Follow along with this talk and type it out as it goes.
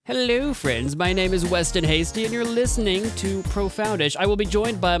Hello, friends. My name is Weston Hasty, and you're listening to Profoundish. I will be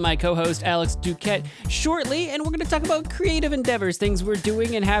joined by my co-host, Alex Duquette, shortly, and we're going to talk about creative endeavors, things we're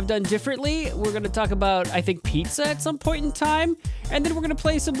doing and have done differently. We're going to talk about, I think, pizza at some point in time, and then we're going to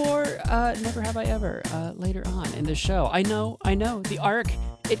play some more Never Have I Ever later on in the show. I know, the arc,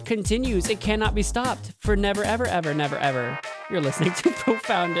 it continues. It cannot be stopped for never, ever, ever, never, ever. You're listening to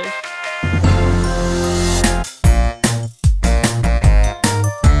Profoundish.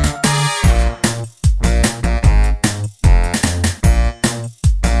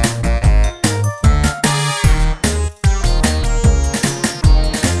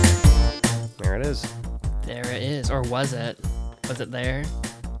 There it is. Or was it? Was it there?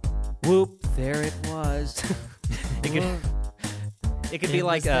 Whoop, there it was. it could be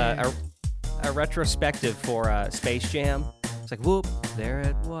like a retrospective for Space Jam. It's like, whoop, there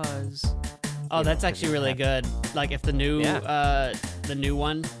it was. Oh, that's actually really good. Like if the new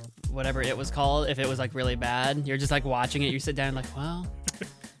one, whatever it was called, if it was like really bad, you're just like watching it, you sit down like, well,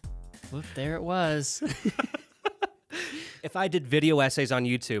 whoop, there it was. If I did video essays on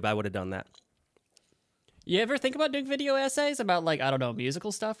YouTube, I would have done that. You ever think about doing video essays about, like, I don't know,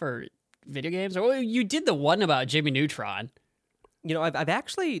 musical stuff or video games? Or you did the one about Jimmy Neutron. You know, I've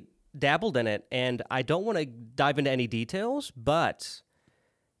actually dabbled in it, and I don't want to dive into any details, but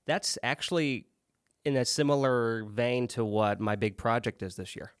that's actually in a similar vein to what my big project is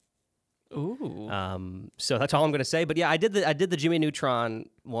this year. Ooh. So that's all I'm going to say. But yeah, I did the Jimmy Neutron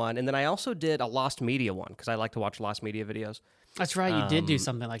one, and then I also did a Lost Media one, because I like to watch Lost Media videos. That's right, you did do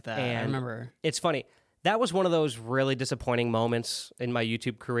something like that. I remember. It's funny. That was one of those really disappointing moments in my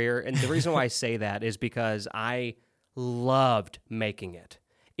YouTube career. And the reason why I say that is because I loved making it.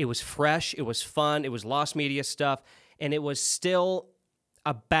 It was fresh. It was fun. It was Lost Media stuff. And it was still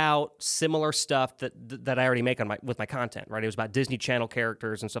about similar stuff that I already make with my content, right? It was about Disney Channel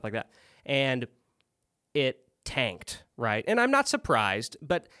characters and stuff like that. And it tanked, right? And I'm not surprised,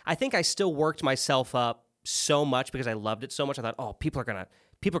 but I think I still worked myself up so much because I loved it so much. I thought, oh, people are gonna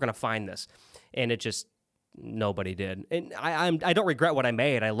find this. And it just, nobody did. And I don't regret what I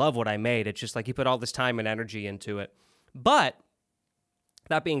made. I love what I made. It's just like you put all this time and energy into it. But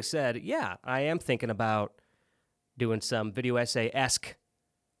that being said, yeah, I am thinking about doing some video essay-esque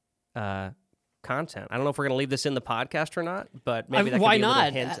content. I don't know if we're going to leave this in the podcast or not, but maybe that could be a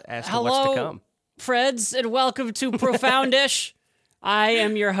little hint as to what's to come. Freds, and welcome to Profoundish. I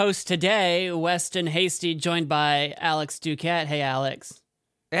am your host today, Weston Hasty, joined by Alex Duquette. Hey, Alex.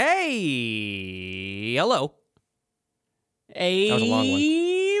 Hey, hello. Hey, that was a long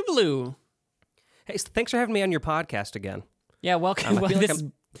one. Blue. Hey, thanks for having me on your podcast again. Yeah, welcome. This is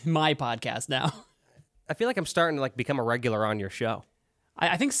my podcast now. I feel like I'm starting to become a regular on your show.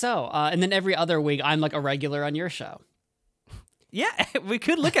 I think so. And then every other week, I'm like a regular on your show. Yeah, we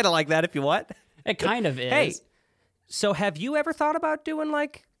could look at it like that if you want. It kind of is. Hey, so have you ever thought about doing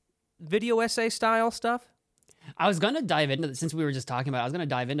video essay style stuff? I was going to dive into that, since we were just talking about it, I was going to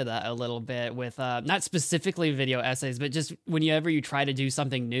dive into that a little bit with, not specifically video essays, but just whenever you try to do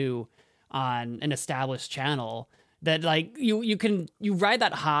something new on an established channel, that you ride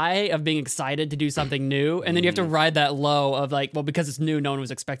that high of being excited to do something new, and then you have to ride that low of well, because it's new, no one was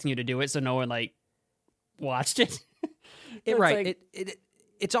expecting you to do it, so no one watched it. Right.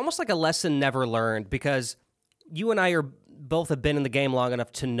 It's almost like a lesson never learned, because you and I both have been in the game long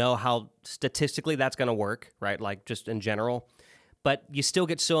enough to know how statistically that's going to work, right? Just in general. But you still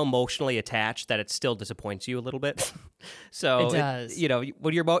get so emotionally attached that it still disappoints you a little bit. So it does.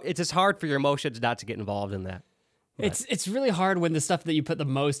 When it's just hard for your emotions not to get involved in that. But It's really hard when the stuff that you put the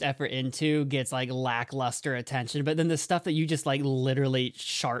most effort into gets lackluster attention, but then the stuff that you just literally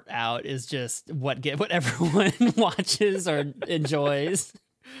chart out is just what everyone watches or enjoys.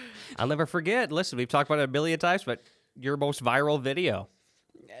 I'll never forget. Listen, we've talked about it a million times, but your most viral video.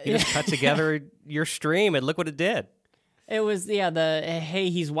 You just cut together your stream and look what it did. It was, the hey,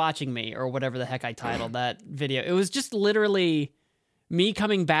 he's watching me, or whatever the heck I titled that video. It was just literally me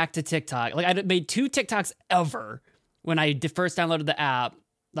coming back to TikTok. I made 2 TikToks ever when I first downloaded the app,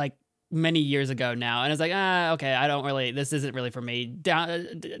 many years ago now. And I was like, okay, this isn't really for me.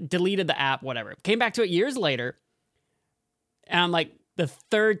 Deleted the app, whatever. Came back to it years later. And I'm like, the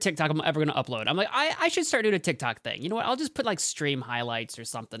 3rd TikTok I'm ever going to upload. I'm like, I should start doing a TikTok thing. You know what? I'll just put stream highlights or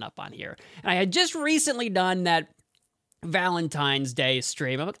something up on here. And I had just recently done that Valentine's Day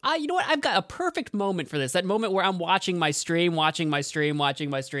stream. I'm like, you know what? I've got a perfect moment for this. That moment where I'm watching my stream.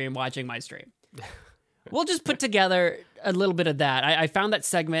 We'll just put together a little bit of that. I found that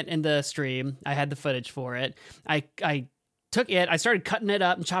segment in the stream. I had the footage for it. I took it, I started cutting it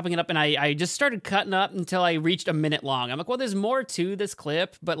up and chopping it up, and I just started cutting up until I reached a minute long. I'm like, well, there's more to this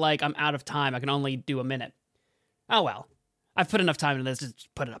clip, but like I'm out of time. I can only do a minute. Oh well, I've put enough time into this,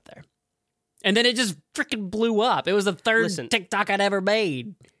 just put it up there. And then it just freaking blew up. It was the third TikTok I'd ever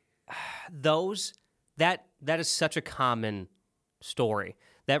made. That is such a common story.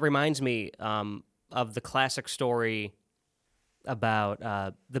 That reminds me of the classic story about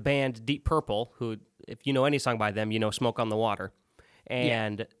the band Deep Purple, who, if you know any song by them, you know Smoke on the Water,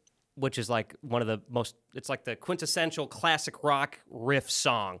 and which is like one of the most, it's like the quintessential classic rock riff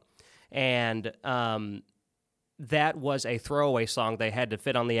song, and that was a throwaway song they had to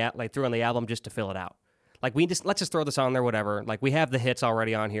fit on threw on the album just to fill it out. Like, let's just throw this on there, whatever. Like, we have the hits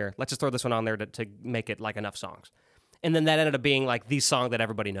already on here. Let's just throw this one on there to make it like enough songs. And then that ended up being like the song that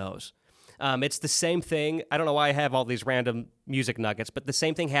everybody knows. It's the same thing. I don't know why I have all these random music nuggets, but the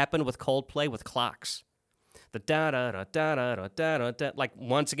same thing happened with Coldplay with Clocks. The da da da da da da da da. Like,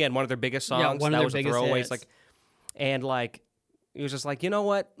 once again, one of their biggest songs. Yeah, one of that their was biggest throwaways. hits. Like, and like, he was just like, you know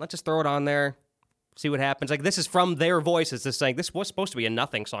what? Let's just throw it on there, see what happens. Like, this is from their voices. This saying this was supposed to be a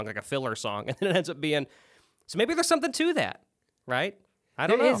nothing song, like a filler song, and then it ends up being. So maybe there's something to that, right? I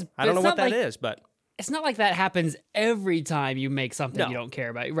don't know. I don't know what that is, but. It's not like that happens every time you make something you don't care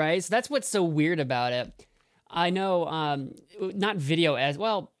about, right? So that's what's so weird about it. I know, not video as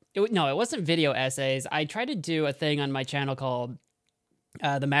well. It wasn't video essays. I tried to do a thing on my channel called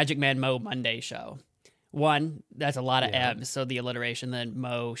the Magic Man Mo Monday Show. One, that's a lot of M's, so the alliteration, then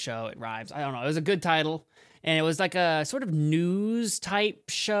Mo Show, it rhymes. I don't know. It was a good title. And it was like a sort of news type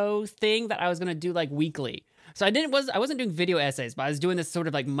show thing that I was going to do like weekly. So I wasn't doing video essays, but I was doing this sort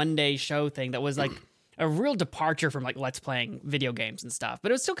of like Monday show thing that was like a real departure from like Let's Playing video games and stuff.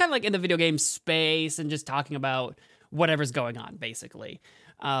 But it was still kind of like in the video game space and just talking about whatever's going on, basically.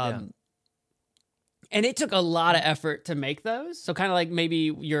 And it took a lot of effort to make those. So kind of like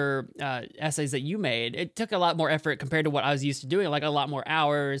maybe your essays that you made, it took a lot more effort compared to what I was used to doing, like a lot more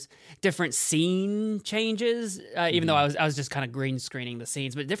hours, different scene changes, even though I was just kind of green screening the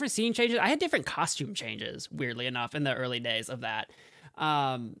scenes, but different scene changes. I had different costume changes, weirdly enough, in the early days of that.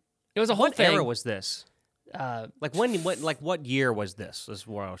 It was a whole thing. What era was this? What year was this? Is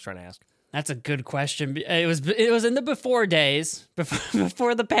what I was trying to ask. That's a good question. It was in the before days,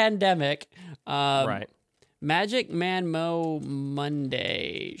 before the pandemic. Right. Magic Man Mo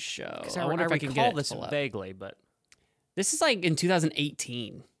Monday Show. I wonder if I can get this vaguely, but this is like in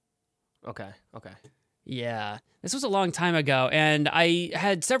 2018. Okay. Yeah, this was a long time ago, and I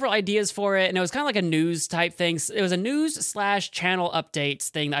had several ideas for it, and it was kind of like a news type thing. It was a news/channel updates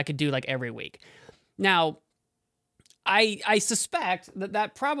thing that I could do like every week. Now, I suspect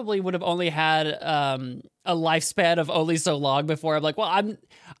that probably would have only had a lifespan of only so long before I'm like, well,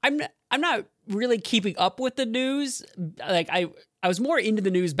 I'm not really keeping up with the news. Like I was more into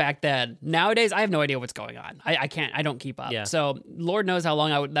the news back then. Nowadays, I have no idea what's going on. I don't keep up. Yeah. So Lord knows how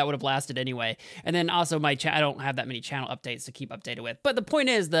long that would have lasted anyway. And then also I don't have that many channel updates to keep updated with. But the point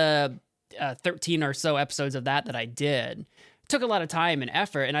is the 13 or so episodes of that I did took a lot of time and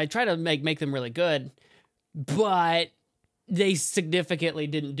effort, and I tried to make them really good, but they significantly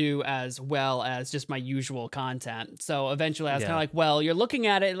didn't do as well as just my usual content. So eventually I was kind of like, well, you're looking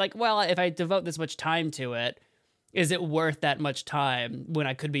at it like, well, if I devote this much time to it, is it worth that much time when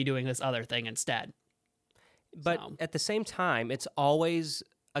I could be doing this other thing instead? But at the same time, it's always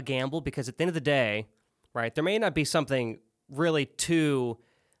a gamble because at the end of the day, right, there may not be something really too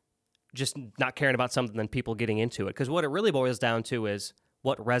just not caring about something than people getting into it. Because what it really boils down to is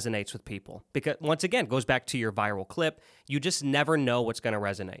what resonates with people. Because once again, it goes back to your viral clip. You just never know what's going to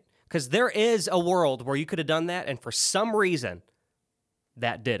resonate. Because there is a world where you could have done that, and for some reason,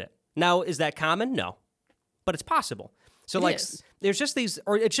 that did it. Now, is that common? No. But it's possible. So there's just these,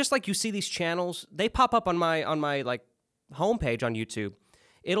 or it's just like you see these channels, they pop up on my like homepage on YouTube.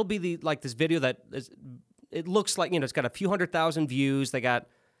 It'll be this video that it looks like, it's got a few 100,000 views. They got,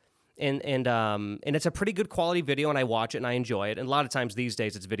 and it's a pretty good quality video, and I watch it and I enjoy it. And a lot of times these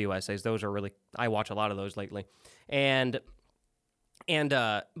days it's video essays. Those are really, I watch a lot of those lately. But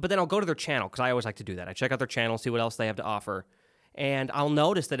then I'll go to their channel because I always like to do that. I check out their channel, see what else they have to offer. And I'll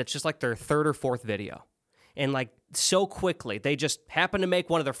notice that it's just like their third or fourth video. And like so quickly, they just happened to make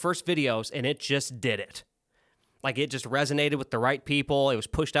one of their first videos and it just did it. Like it just resonated with the right people. It was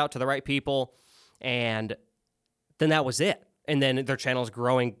pushed out to the right people. And then that was it. And then their channel is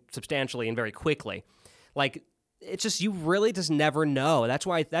growing substantially and very quickly. Like it's just, you really just never know. That's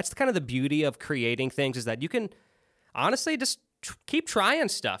kind of the beauty of creating things, is that you can honestly just keep trying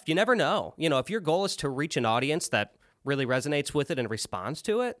stuff. You never know. If your goal is to reach an audience that really resonates with it and responds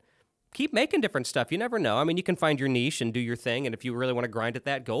to it, keep making different stuff. You never know. I mean, you can find your niche and do your thing, and if you really want to grind at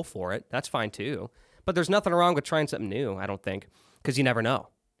that, go for it. That's fine too. But there's nothing wrong with trying something new, I don't think, because you never know.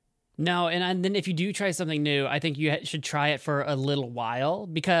 No, and then if you do try something new, I think you should try it for a little while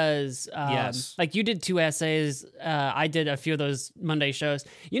because, Yes. like you did 2 essays, I did a few of those Monday shows.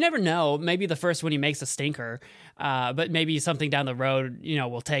 You never know. Maybe the first one he makes a stinker, but maybe something down the road,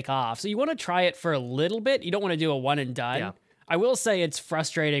 will take off. So you want to try it for a little bit. You don't want to do a one and done. Yeah. I will say it's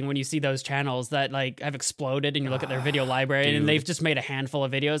frustrating when you see those channels that like have exploded and you look at their video library and they've just made a handful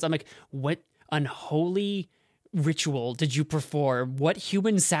of videos. I'm like, what unholy ritual did you perform? What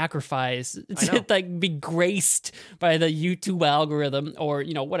human sacrifice to like be graced by the YouTube algorithm or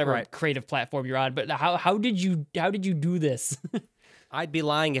whatever creative platform you're on? But how did you do this? I'd be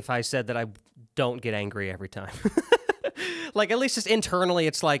lying if I said that I don't get angry every time. Like at least just internally,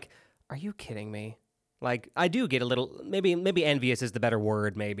 it's like, are you kidding me? Like I do get a little maybe envious is the better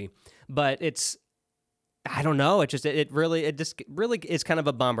word maybe, but it's I don't know. It really is kind of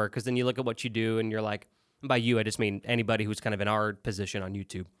a bummer because then you look at what you do and you're like. By you, I just mean anybody who's kind of in our position on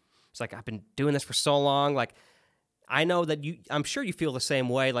YouTube. It's like, I've been doing this for so long. Like, I know that I'm sure you feel the same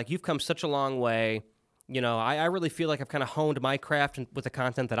way. Like, you've come such a long way. I really feel like I've kind of honed my craft with the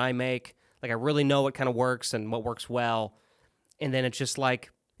content that I make. Like, I really know what kind of works and what works well. And then it's just like,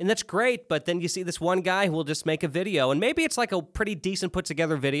 and that's great. But then you see this one guy who will just make a video. And maybe it's like a pretty decent put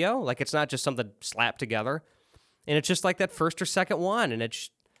together video. Like, it's not just something slapped together. And it's just like that first or second one. And it's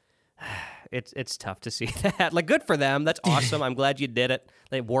tough to see that. Like, good for them. That's awesome. I'm glad you did it.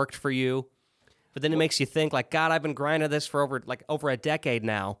 It worked for you. But then it makes you think, like, God, I've been grinding this for over a decade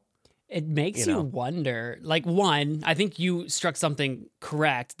now. It makes you wonder. Like, one, I think you struck something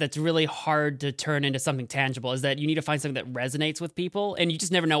correct that's really hard to turn into something tangible, is that you need to find something that resonates with people, and you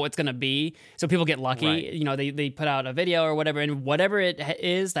just never know what's going to be. So people get lucky. Right. They put out a video or whatever, and whatever it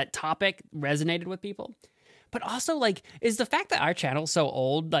is, that topic resonated with people. But also, like, is the fact that our channel's so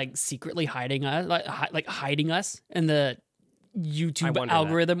old, like, secretly hiding us, hiding us in the YouTube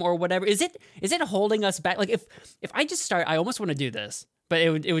algorithm or whatever? Is it holding us back? Like, if I just start, I almost want to do this, but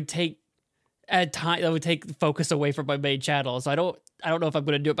it would take time. That would take focus away from my main channel. So I don't know if I'm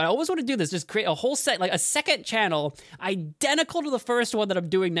going to do it, but I always want to do this. Just create a whole a second channel identical to the first one that I'm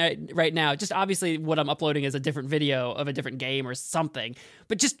doing right now. Just obviously what I'm uploading is a different video of a different game or something,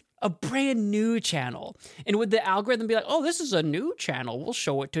 but just a brand new channel. And would the algorithm be like, oh, this is a new channel, we'll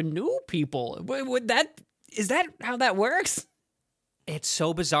show it to new people? Is that how that works? It's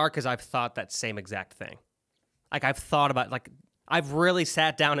so bizarre because I've thought that same exact thing. Like I've thought about, like I've really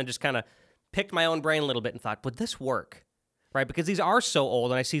sat down and just kind of picked my own brain a little bit and thought, would this work? Right? Because these are so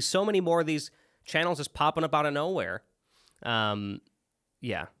old and I see so many more of these channels just popping up out of nowhere.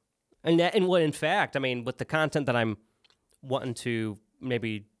 Yeah. And what, in fact, I mean, with the content that I'm wanting to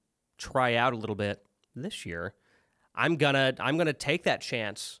maybe try out a little bit this year, I'm gonna take that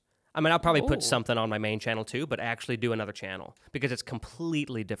chance. I mean, I'll probably put something on my main channel too, but actually do another channel because it's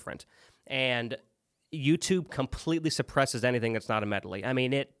completely different. And YouTube completely suppresses anything that's not a medley. I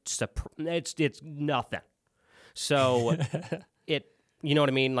mean, it's nothing. So you know what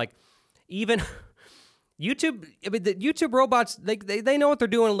I mean? Like even YouTube, I mean, the YouTube robots, they know what they're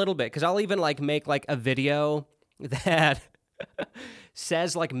doing a little bit because I'll even like make like a video that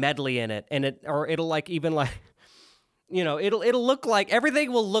says like medley in it, and it'll like even like, it'll look like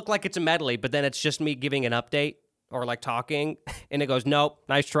everything will look like it's a medley, but then it's just me giving an update or like talking, and it goes, nope,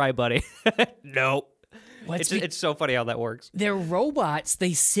 nice try, buddy. Nope. It's so funny how that works. They're robots.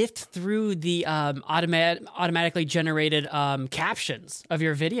 They sift through the automatically generated captions of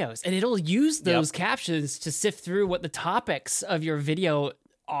your videos, and it'll use those captions to sift through what the topics of your video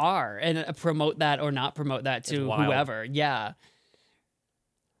are and promote that or not promote that to whoever. Yeah.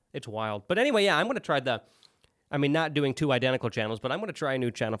 It's wild. But anyway, yeah, I'm going to try not doing 2 identical channels, but I'm going to try a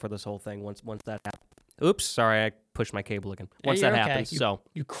new channel for this whole thing once that happens. Oops, sorry, I pushed my cable again. Once that happens,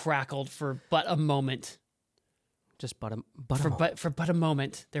 you crackled for but a moment. Just but a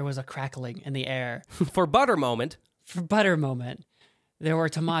moment, there was a crackling in the air. For butter moment, there were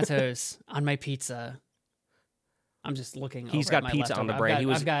tomatoes on my pizza. I'm just looking. He's got pizza on the brain.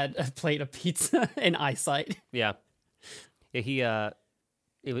 I've got a plate of pizza in eyesight. Yeah. He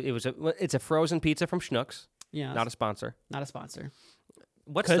it's a frozen pizza from Schnucks. Yeah. Not a sponsor. Could be a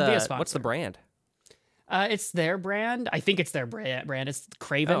sponsor. What's the brand? It's their brand. I think it's their brand. It's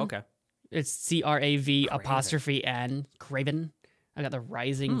Craven. Oh, okay. It's CRAV''N. Craven. I got the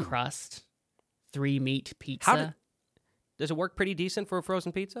rising crust, 3-meat pizza. Does it work pretty decent for a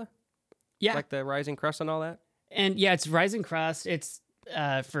frozen pizza? Yeah. Like the rising crust and all that? And yeah, it's rising crust. It's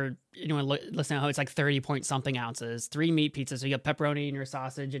for anyone listening at home, it's like 30 point something ounces, 3 meat pizzas. So you got pepperoni and your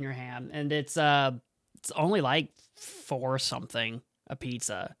sausage and your ham, and it's only like 4 something a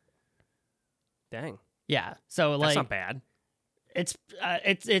pizza. Dang. Yeah. So That's not bad. It's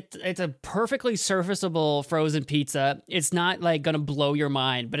a perfectly serviceable frozen pizza. It's not like gonna blow your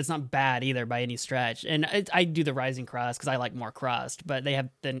mind, but it's not bad either by any stretch. And I do the rising crust because I like more crust, but they have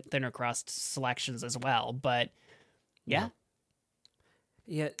thinner crust selections as well. But yeah.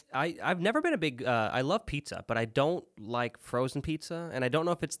 I've never been a big. I love pizza, but I don't like frozen pizza, and I don't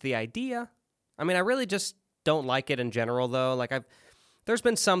know if it's the idea. I mean, I really just don't like it in general, though. Like there's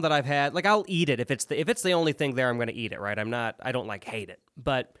been some that I've had. Like I'll eat it if it's the only thing there. I'm going to eat it, right? I don't like hate it.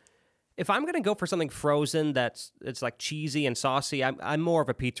 But if I'm going to go for something frozen it's like cheesy and saucy, I'm more of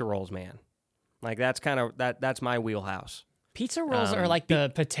a pizza rolls man. Like that's kind of that's my wheelhouse. Pizza rolls are like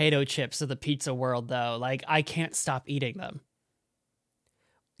the potato chips of the pizza world, though. Like I can't stop eating them.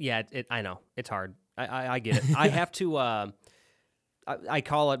 Yeah, I know it's hard. I get it. I have to. I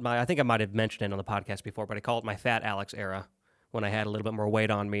call it I think I might have mentioned it on the podcast before, but I call it my Fat Alex era. When I had a little bit more weight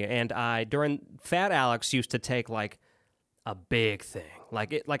on me. And during Fat Alex used to take like a big thing.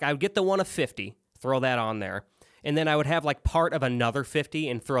 Like I would get the one of 50, throw that on there. And then I would have like part of another 50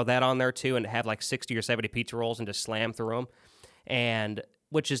 and throw that on there too and have like 60 or 70 pizza rolls and just slam through them. And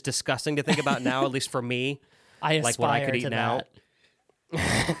which is disgusting to think about now, at least for me. I aspire like what I could eat to now.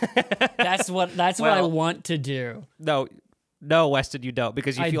 That. That's what I want to do. No, Weston, you don't,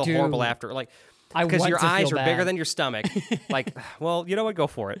 because you feel horrible after. Like, because your eyes are bigger than your stomach. Like, well, you know what? Go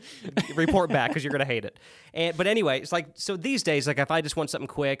for it. Report back because you're going to hate it. But anyway, it's like, so these days, like if I just want something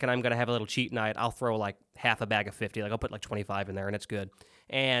quick and I'm going to have a little cheat night, I'll throw like half a bag of 50. Like I'll put like 25 in there and it's good.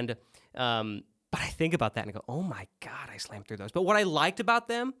 And, but I think about that and I go, oh my God, I slammed through those. But what I liked about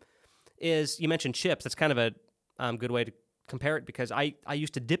them is you mentioned chips. That's kind of a good way to compare it because I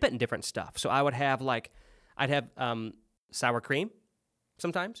used to dip it in different stuff. So I would have I'd have sour cream.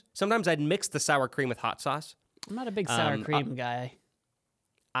 Sometimes I'd mix the sour cream with hot sauce. I'm not a big sour cream guy.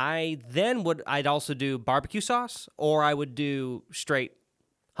 I'd also do barbecue sauce, or I would do straight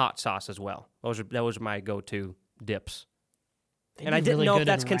hot sauce as well. That was my go-to dips. And I didn't know if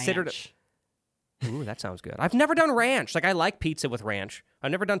that's considered. Ooh, that sounds good. I've never done ranch. Like I like pizza with ranch. I've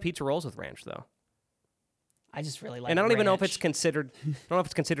never done pizza rolls with ranch though. I just really like. And I don't ranch. even know if it's considered. I don't know if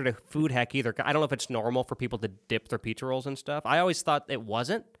it's considered a food hack either. I don't know if it's normal for people to dip their pizza rolls and stuff. I always thought it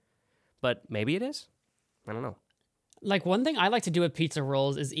wasn't, but maybe it is. I don't know. Like one thing I like to do with pizza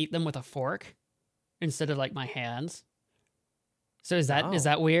rolls is eat them with a fork instead of like my hands. So is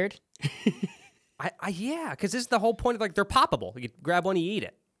that weird? Yeah, because this is the whole point of like they're poppable. You grab one, you eat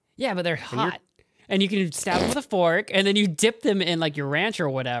it. Yeah, but they're hot, and you can stab them with a fork, and then you dip them in like your ranch or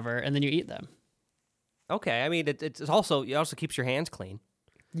whatever, and then you eat them. Okay, I mean, it also keeps your hands clean.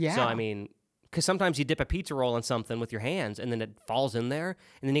 Yeah. So, I mean, because sometimes you dip a pizza roll in something with your hands, and then it falls in there,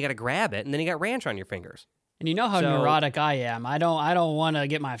 and then you got to grab it, and then you got ranch on your fingers. And you know how neurotic I am. I don't want to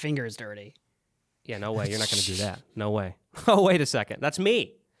get my fingers dirty. Yeah, no way. You're not going to do that. No way. Oh, wait a second. That's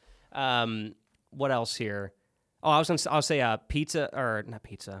me. What else here? Oh, I'll say pizza, or not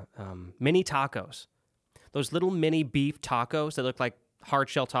pizza, mini tacos. Those little mini beef tacos that look like hard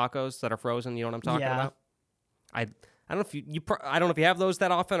shell tacos that are frozen. You know what I'm talking about? I don't know if I don't know if you have those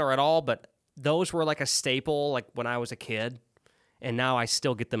that often or at all, but those were like a staple like when I was a kid, and now I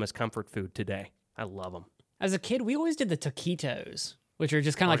still get them as comfort food today. I love them. As a kid, we always did the taquitos, which are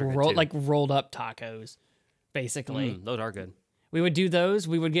just kind of like rolled up tacos, basically. Those are good. We would do those.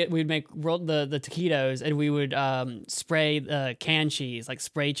 We'd make the taquitos, and we would spray canned cheese, like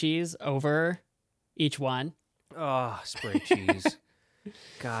spray cheese, over each one. Oh, spray cheese!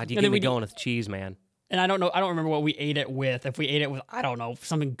 God, you get me going with cheese, man. And I don't remember what we ate it with. If we ate it with, I don't know,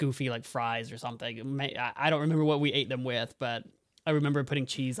 something goofy like fries or something. I don't remember what we ate them with, but I remember putting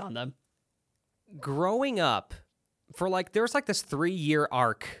cheese on them. Growing up, there was like this 3-year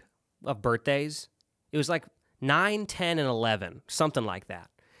arc of birthdays. It was like 9, 10, and 11, something like that.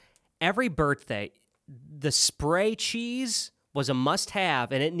 Every birthday, the spray cheese was a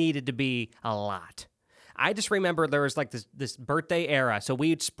must-have, and it needed to be a lot. I just remember there was like this birthday era, so we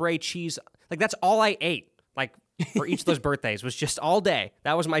would spray cheese. Like that's all I ate. Like for each of those birthdays was just all day.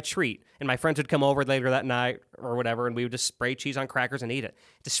 That was my treat. And my friends would come over later that night or whatever, and we would just spray cheese on crackers and eat it.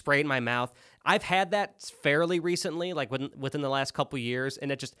 Just spray it in my mouth. I've had that fairly recently, like within the last couple of years,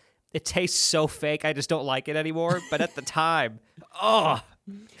 and it tastes so fake. I just don't like it anymore. But at the time, it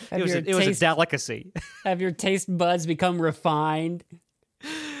was a delicacy. Have your taste buds become refined?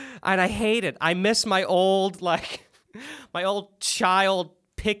 And I hate it. I miss my old child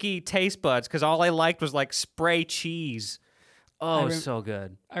picky taste buds because all I liked was like spray cheese. Oh, so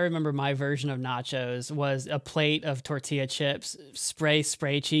good. I remember my version of nachos was a plate of tortilla chips, spray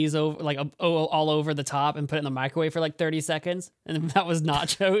cheese over like all over the top, and put it in the microwave for like 30 seconds, and that was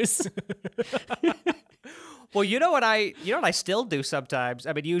nachos. Well, you know what I still do sometimes.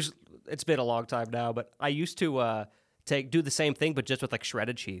 I mean, usually it's been a long time now, but I used to do the same thing, but just with like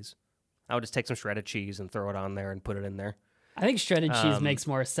shredded cheese. I would just take some shredded cheese and throw it on there and put it in there. I think shredded cheese makes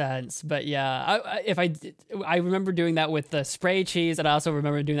more sense, but yeah, I remember doing that with the spray cheese, and I also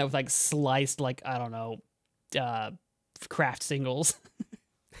remember doing that with like sliced, like I don't know, Kraft singles.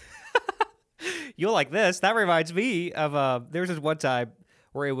 You'll like this. That reminds me of there was this one time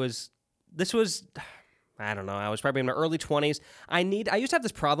where I don't know, I was probably in my early 20s. I used to have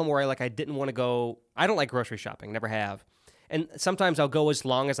this problem where I didn't want to go. I don't like grocery shopping, never have. And sometimes I'll go as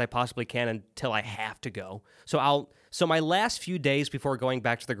long as I possibly can until I have to go. So my last few days before going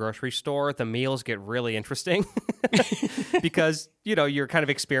back to the grocery store, the meals get really interesting because, you're kind of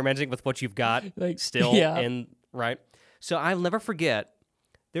experimenting with what you've got still. Yeah. And right. So I'll never forget,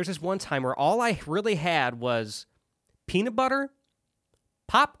 there's this one time where all I really had was peanut butter,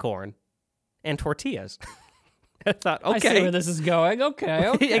 popcorn, and tortillas. I thought, okay. I see where this is going.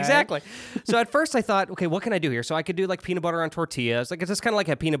 Okay. Exactly. So at first I thought, okay, what can I do here? So I could do like peanut butter on tortillas. Like it's just kind of like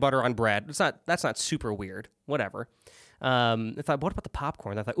a peanut butter on bread. That's not super weird. Whatever. I thought, what about the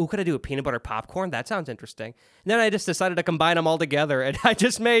popcorn? I thought, could I do a peanut butter popcorn? That sounds interesting. And then I just decided to combine them all together, and I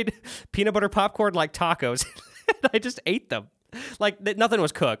just made peanut butter popcorn like tacos. I just ate them. Like nothing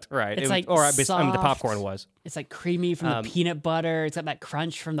was cooked, right? It's the popcorn was. It's like creamy from the peanut butter. It's got that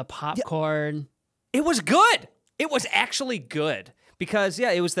crunch from the popcorn. Yeah, it was good. It was actually good because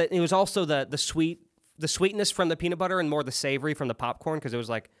it was also the sweetness from the peanut butter and more the savory from the popcorn because it was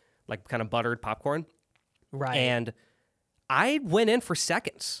like kind of buttered popcorn. Right. And I went in for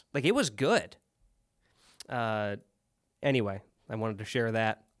seconds. Like it was good. Anyway, I wanted to share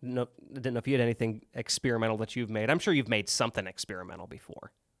that. No, I didn't know if you had anything experimental that you've made. I'm sure you've made something experimental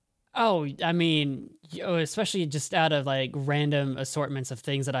before. Oh, I mean, especially just out of like random assortments of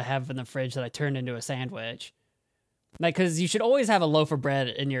things that I have in the fridge that I turned into a sandwich. Like, because you should always have a loaf of bread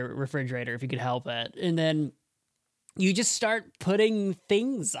in your refrigerator if you could help it. And then you just start putting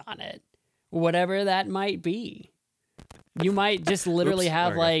things on it, whatever that might be. You might just literally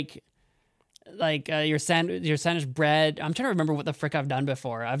have your sandwich bread. I'm trying to remember what the frick I've done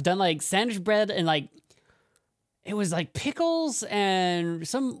before. I've done like sandwich bread and like it was like pickles and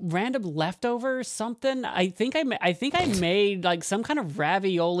some random leftover something. I think I made like some kind of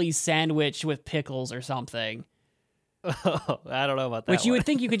ravioli sandwich with pickles or something. Oh, I don't know about that. Which you would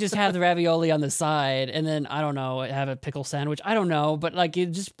think you could just have the ravioli on the side and then I don't know, have a pickle sandwich. I don't know, but like you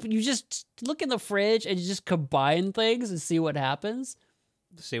just look in the fridge and you just combine things and see what happens.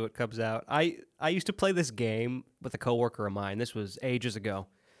 See what comes out. I used to play this game with a coworker of mine. This was ages ago,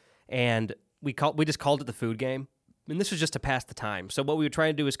 and we just called it the food game. And this was just to pass the time. So what we would try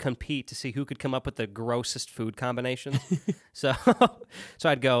to do is compete to see who could come up with the grossest food combinations. so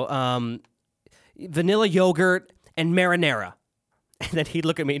I'd go vanilla yogurt and marinara, and then he'd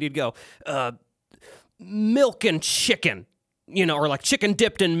look at me and he'd go milk and chicken. Or like chicken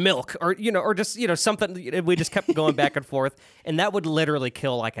dipped in milk, or just something. We just kept going back and forth, and that would literally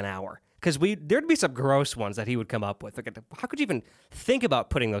kill like an hour because there'd be some gross ones that he would come up with. Like, how could you even think about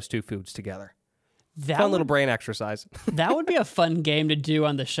putting those two foods together? Fun little brain exercise. That would be a fun game to do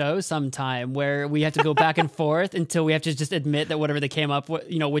on the show sometime, where we have to go back and forth until we have to just admit that whatever they came up with,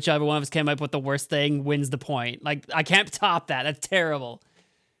 whichever one of us came up with the worst thing wins the point. Like, I can't top that. That's terrible.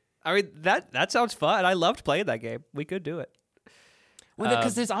 I mean, that sounds fun. I loved playing that game. We could do it. Well,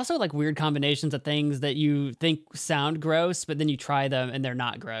 because there's also like weird combinations of things that you think sound gross, but then you try them and they're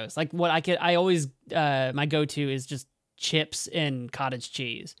not gross. Like I always, my go-to is just chips and cottage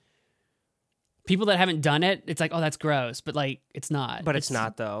cheese. People that haven't done it, it's like, oh, that's gross, but like, it's not. But it's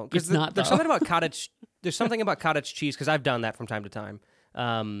not though. It's not though. There's something about cottage cheese, because I've done that from time to time.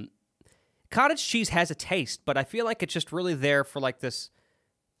 Cottage cheese has a taste, but I feel like it's just really there for like this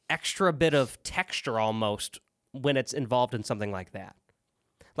extra bit of texture almost when it's involved in something like that.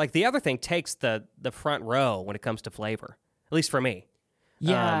 Like the other thing takes the front row when it comes to flavor, at least for me.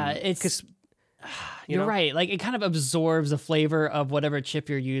 Yeah, it's you're right. Like it kind of absorbs the flavor of whatever chip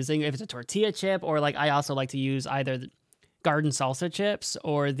you're using. If it's a tortilla chip, or like I also like to use either the garden salsa chips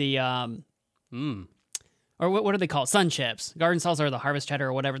or the or what are they called? Sun chips. Garden salsa or the harvest cheddar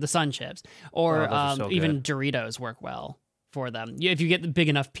or whatever. The sun chips, or even Doritos work well for them. If you get the big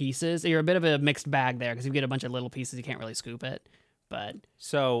enough pieces, you're a bit of a mixed bag there because if you get a bunch of little pieces, you can't really scoop it. But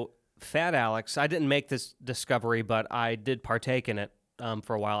so Fat Alex, I didn't make this discovery, but I did partake in it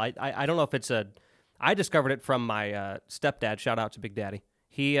for a while. I don't know if it's I discovered it from my stepdad. Shout out to Big Daddy.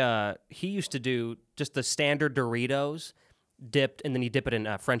 He used to do just the standard Doritos dipped, and then you dip it in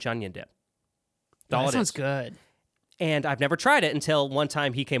French onion dip. That sounds good. And I've never tried it until one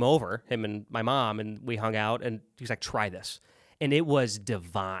time he came over, him and my mom, and we hung out, and he's like, try this. And it was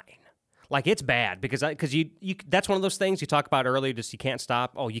divine. Like, it's bad because you that's one of those things you talked about earlier, just you can't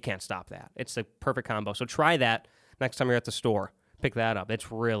stop. Oh, you can't stop that. It's the perfect combo. So try that next time you're at the store. Pick that up.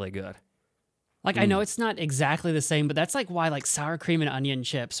 It's really good. Like, I know it's not exactly the same, but that's like why like sour cream and onion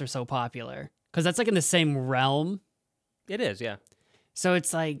chips are so popular. Because that's like in the same realm. It is, yeah. So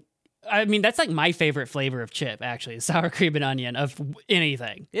it's like, I mean, that's like my favorite flavor of chip, actually. Sour cream and onion of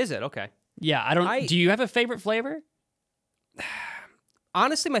anything. Is it? Okay. Yeah, do you have a favorite flavor?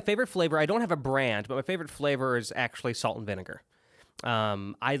 Honestly, my favorite flavor, I don't have a brand, but my favorite flavor is actually salt and vinegar.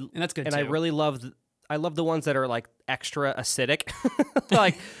 And that's good, and too. I really love the ones that are like extra acidic.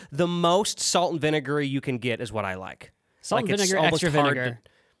 Like the most salt and vinegar you can get is what I like. Salt like and vinegar, extra vinegar.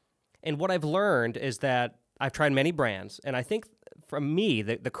 And what I've learned is that I've tried many brands, and I think from me,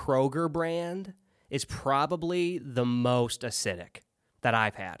 the Kroger brand is probably the most acidic that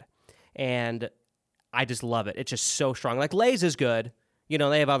I've had. And I just love it. It's just so strong. Like Lay's is good. You know,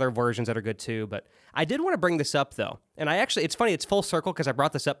 they have other versions that are good too, but I did want to bring this up though. And it's funny, it's full circle because I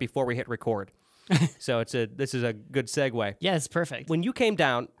brought this up before we hit record. So this is a good segue. Yeah, it's perfect. When you came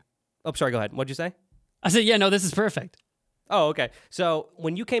down, oh, sorry, go ahead. What'd you say? I said, yeah, no, this is perfect. Oh, okay. So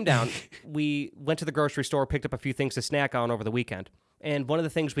when you came down, we went to the grocery store, picked up a few things to snack on over the weekend. And one of the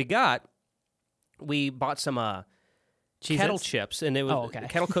things we bought some kettle chips, and it was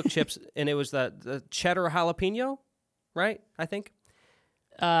kettle cooked chips, and it was the cheddar jalapeno, right? I think.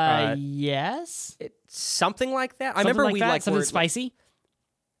 Yes. It's something like that. Something I remember something spicy.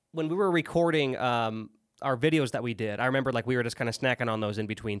 When we were recording our videos that we did. I remember we were just kind of snacking on those in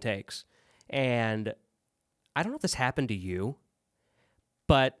between takes, and I don't know if this happened to you,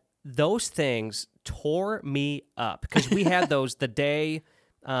 but those things tore me up because we had those the day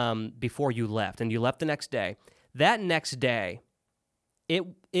before you left, and you left the next day. That next day, it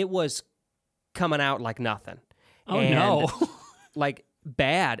was coming out like nothing. Oh, no. Like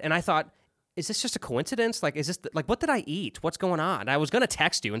bad. And I thought, is this just a coincidence? Like, is this what did I eat? What's going on? I was going to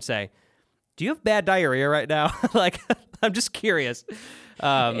text you and say, do you have bad diarrhea right now? I'm just curious.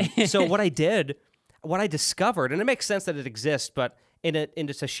 So what I discovered, and it makes sense that it exists, but in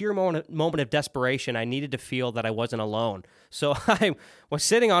just a sheer moment of desperation, I needed to feel that I wasn't alone. So I was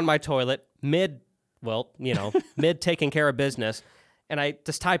sitting on my toilet mid taking care of business, and I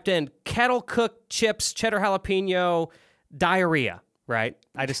just typed in kettle cooked chips, cheddar jalapeno, diarrhea, right?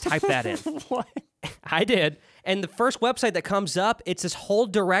 I just typed that in. What? I did. And the first website that comes up, it's this whole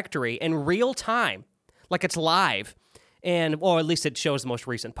directory in real time, like it's live. Or at least it shows the most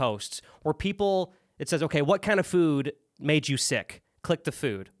recent posts where it says, okay, what kind of food made you sick? Click the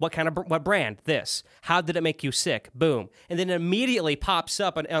food. What brand? This. How did it make you sick? Boom. And then it immediately pops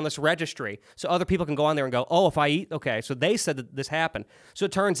up on this registry so other people can go on there and go, oh, if I eat, okay. So they said that this happened. So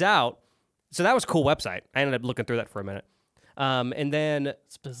it turns out, so that was a cool website. I ended up looking through that for a minute. But then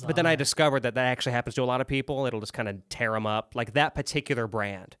I discovered that actually happens to a lot of people. It'll just kind of tear them up, like that particular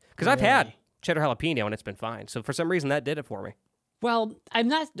brand. Because I've had cheddar jalapeno and it's been fine. So for some reason that did it for me. Well, I'm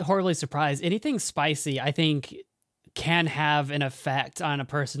not horribly surprised. Anything spicy, I think, can have an effect on a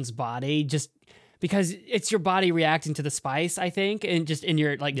person's body just because it's your body reacting to the spice, I think, and just in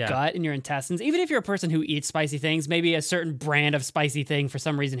your gut and your intestines. Even if you're a person who eats spicy things, maybe a certain brand of spicy thing for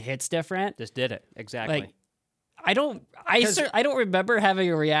some reason hits different. Just did it. Exactly. I don't remember having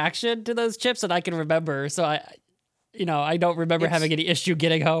a reaction to those chips that I can remember. So I don't remember having any issue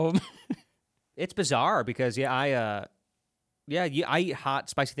getting home. It's bizarre because I eat hot,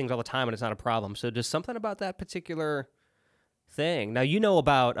 spicy things all the time, and it's not a problem. So just something about that particular thing. Now, you know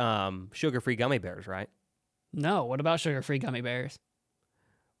about sugar-free gummy bears, right? No. What about sugar-free gummy bears?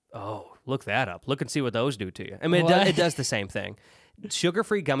 Oh, look that up. Look and see what those do to you. I mean, it does the same thing.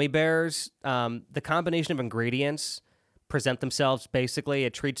 Sugar-free gummy bears, the combination of ingredients present themselves, basically,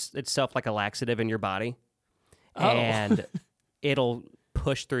 it treats itself like a laxative in your body. Oh. And it'll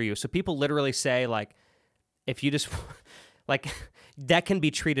push through you. So people literally say, if you just... that can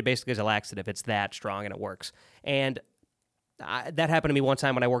be treated basically as a laxative. It's that strong and it works. And that happened to me one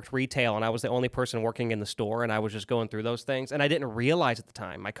time when I worked retail and I was the only person working in the store and I was just going through those things. And I didn't realize at the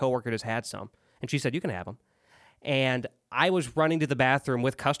time. My coworker just had some. And she said, you can have them. And I was running to the bathroom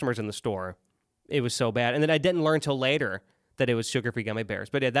with customers in the store. It was so bad. And then I didn't learn till later that it was sugar-free gummy bears.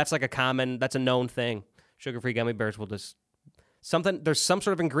 But yeah, that's that's a known thing. Sugar-free gummy bears will just... there's some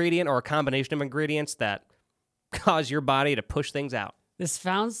sort of ingredient or a combination of ingredients that cause your body to push things out.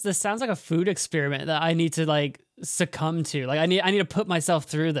 This sounds like a food experiment that I need to like succumb to. Like I need to put myself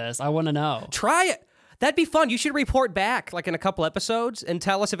through this. I want to know. Try it. That'd be fun. You should report back like in a couple episodes and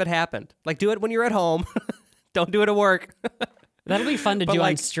tell us if it happened. Like do it when you're at home. Don't do it at work. That'll be fun to But, do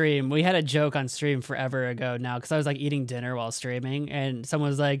like- on stream. We had a joke on stream forever ago now because I was like eating dinner while streaming and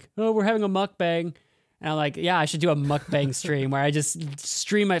someone was like, "Oh, we're having a mukbang." And I'm like, yeah, I should do a mukbang stream where I just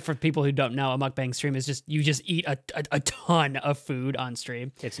stream it for people who don't know. A mukbang stream is just, you just eat a ton of food on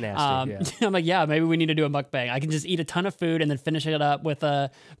stream. It's nasty, yeah. I'm like, yeah, maybe we need to do a mukbang. I can just eat a ton of food and then finish it up with a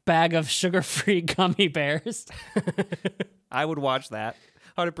bag of sugar-free gummy bears. I would watch that.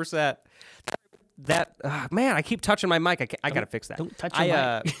 100%. That, man, I keep touching my mic. I got to fix that. Don't touch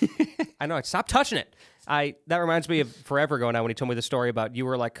your mic. I know. Stop touching it. That reminds me of forever ago now when you told me the story about you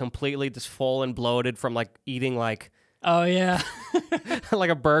were like completely just full and bloated from like eating like Oh, yeah. like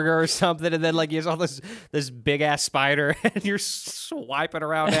a burger or something, and then like you saw this big ass spider and you're swiping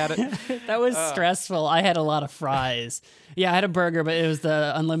around at it. That was stressful. I had a lot of fries. Yeah, I had a burger, but it was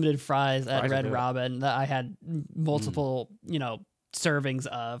the unlimited fries at Fries are Red good. Robin that I had multiple, servings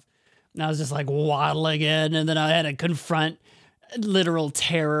of. And I was just like waddling in, and then I had to confront literal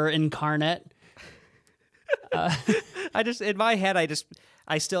terror incarnate. I just in my head, I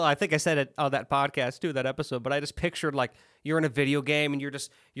think I said it on that podcast too, that episode, but I just pictured like you're in a video game and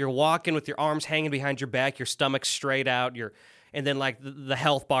you're walking with your arms hanging behind your back, your stomach straight out, and then like the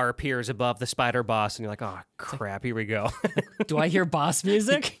health bar appears above the spider boss, and you're like, oh crap, here we go. Do I hear boss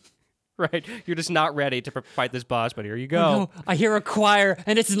music? Right, you're just not ready to fight this boss, but here you go. Oh, no, I hear a choir,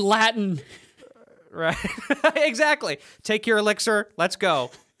 and it's in Latin. Right, exactly. Take your elixir. Let's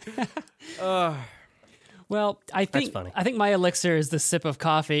go. Well, I think funny. I think my elixir is the sip of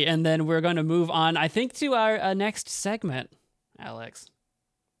coffee, and then we're going to move on, I think, to our next segment, Alex.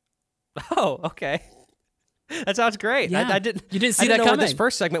 Oh, okay. That sounds great. Yeah. I didn't. You didn't see I didn't that know where this coming.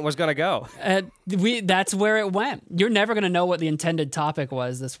 first segment was going to go. That's where it went. You're never going to know what the intended topic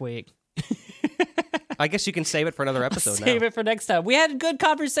was this week. I guess you can save it for another episode now. Save it for next time. We had a good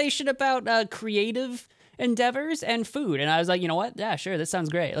conversation about creative endeavors and food, and I was like, you know what? Yeah, sure. This sounds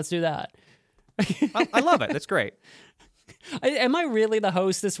great. Let's do that. I love it. That's great. Am I really the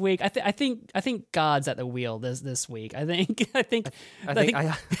host this week? I think God's at the wheel this week. I think I think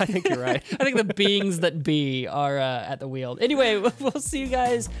you're right. I think the beings that be are at the wheel. Anyway, we'll see you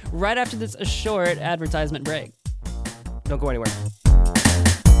guys right after this short advertisement break. Don't go anywhere.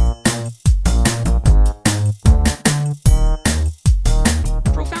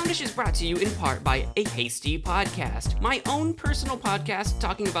 Profoundish is brought to you in part by A Hasty Podcast, my own personal podcast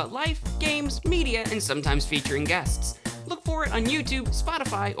talking about life, games, media, and sometimes featuring guests. Look for it on YouTube,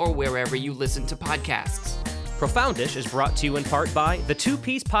 Spotify, or wherever you listen to podcasts. Profoundish is brought to you in part by The Two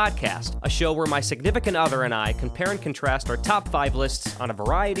Piece Podcast, a show where my significant other and I compare and contrast our top 5 lists on a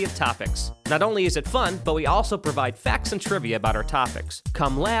variety of topics. Not only is it fun, but we also provide facts and trivia about our topics.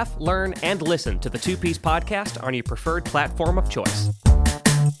 Come laugh, learn, and listen to The Two Piece Podcast on your preferred platform of choice.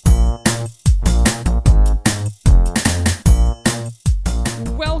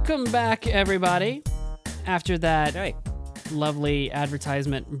 Welcome back, everybody. After that Hey, lovely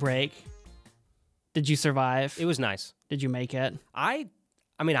advertisement break, did you survive? it was nice. Did you make it? I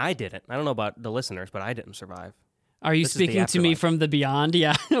mean, I didn't. I don't know about the listeners, but I didn't survive. Are you This is the speaking to me afterlife. from the beyond?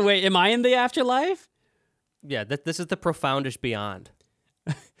 Yeah. Wait, am I in the afterlife? Yeah, this is the profoundish beyond.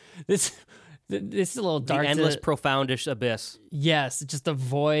 This is a little The dark. endless profoundish abyss. Yes, just a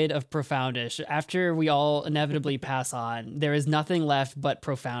void of Profoundish. After we all inevitably pass on, there is nothing left but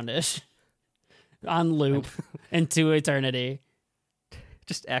Profoundish on loop into eternity.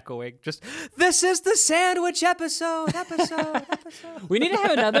 Just echoing. Just, this is the sandwich episode. We need to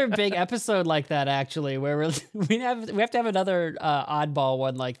have another big episode like that, actually, where we have to have another oddball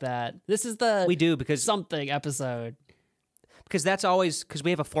one like that. This is the We do, because episode. that's always, because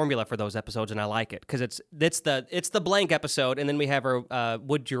we have a formula for those episodes, and I like it, because it's the blank episode, and then we have our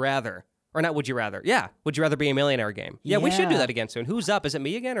would you rather, or not would you rather, yeah, would you rather be a millionaire game. Yeah, we should do Yeah. that again soon. Who's up? Is it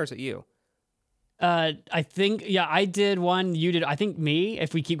me again, or is it you? I think, yeah, I did one. You did. I think me.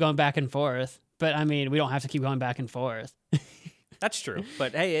 If we keep going back and forth, but I mean, we don't have to keep going back and forth. That's true.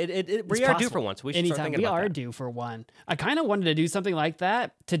 But hey, we It's are due possible. for once. We should Anytime start thinking we about are that. due for one. I kind of wanted to do something like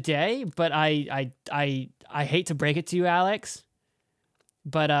that today, but I hate to break it to you, Alex,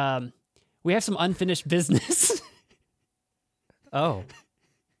 but we have some unfinished business. Oh,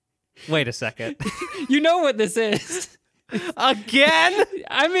 wait a second. You know what this is. Again?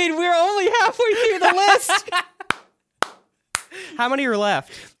 I mean, we're only halfway through the list. How many are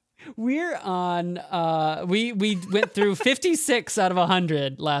left? We're on we went through 56 out of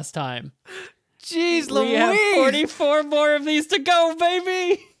 100 last time. Jeez Louise. We have 44 more of these to go,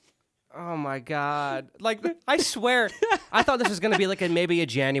 baby. Oh my God. Like, I swear, I thought this was going to be like maybe a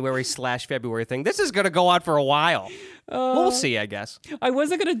January/February thing. This is going to go on for a while. We'll see, I guess. I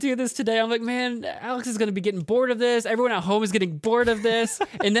wasn't going to do this today. I'm like, man, Alex is going to be getting bored of this. Everyone at home is getting bored of this.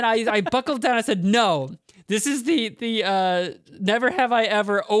 And then I buckled down. I said, no, this is the Never Have I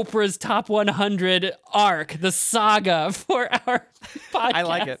Ever Oprah's Top 100 arc, the saga for our podcast. I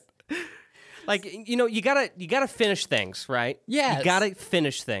like it. Like, you know, you gotta finish things, right? Yes. You gotta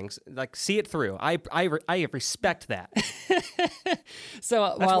finish things. Like, see it through. I respect that.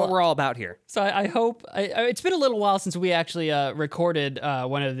 So That's what we're all about here. So I hope it's been a little while since we actually recorded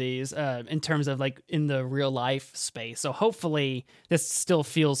one of these in terms of like in the real life space. So hopefully this still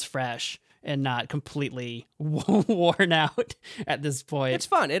feels fresh and not completely worn out at this point. It's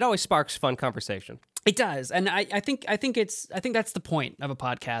fun. It always sparks fun conversation. It does, and I think that's the point of a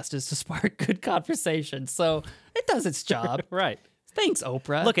podcast is to spark good conversation. So it does its job. Right. Thanks,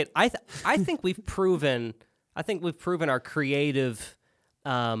 Oprah. Look, I think we've proven our creative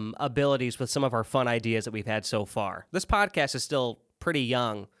abilities with some of our fun ideas that we've had so far. This podcast is still pretty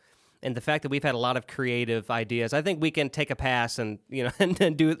young, and the fact that we've had a lot of creative ideas, I think we can take a pass and and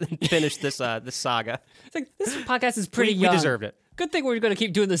finish this saga. It's like, this podcast is pretty young. We deserved it. Good thing we're going to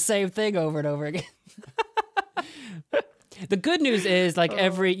keep doing the same thing over and over again. The good news is, like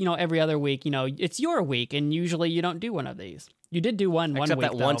every other week, it's your week, and usually you don't do one of these. You did do one Except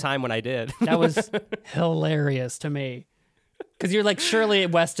week, that though. one time when I did. That was hilarious to me. Because you're like, surely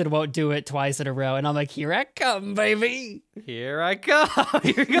Weston won't do it twice in a row. And I'm like, here I come, baby. Here I come.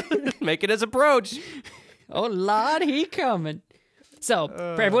 Here we go. Making his approach. Oh, Lord, he coming. So,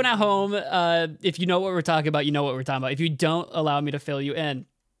 for everyone at home, if you know what we're talking about, you know what we're talking about. If you don't, allow me to fill you in.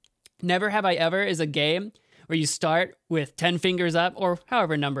 Never Have I Ever is a game where you start with 10 fingers up, or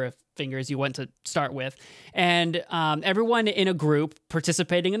however number of fingers you want to start with. And everyone in a group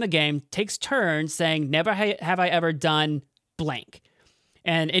participating in the game takes turns saying, never have I ever done blank.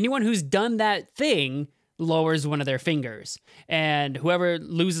 And anyone who's done that thing lowers one of their fingers. And whoever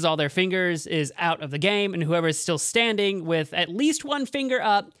loses all their fingers is out of the game, and whoever is still standing with at least one finger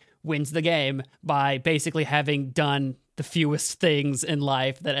up wins the game by basically having done the fewest things in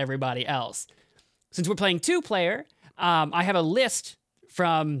life than everybody else. Since we're playing two-player, I have a list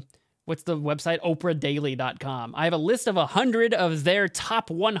from, what's the website? OprahDaily.com. I have a list of 100 of their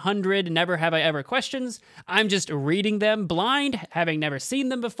top 100 Never Have I Ever questions. I'm just reading them blind, having never seen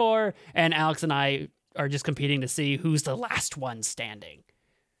them before, and Alex and I are just competing to see who's the last one standing.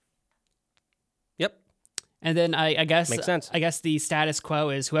 Yep. And then I guess makes sense. I guess the status quo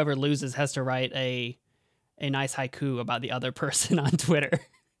is whoever loses has to write a nice haiku about the other person on Twitter.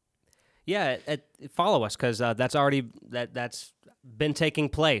 Yeah, follow us because that's been taking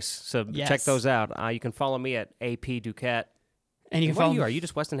place. So check those out. You can follow me at AP Duquette. And you can what follow are you? Are you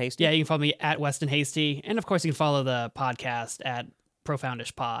just Weston Hasty? Yeah, you can follow me at Weston Hasty, and of course you can follow the podcast at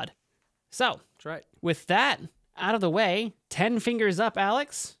Profoundish Pod. So That's right. With that out of the way, 10 fingers up,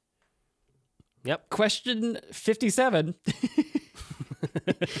 Alex. Yep. Question 57.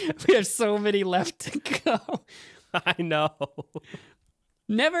 We have so many left to go. I know.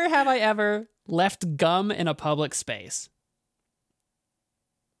 Never have I ever left gum in a public space.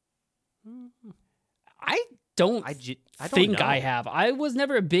 I don't think know. I have. I was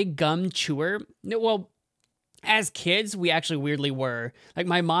never a big gum chewer. Well, as kids, we actually weirdly were. Like,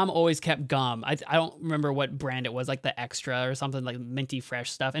 my mom always kept gum. I don't remember what brand it was, like the Extra or something, like minty fresh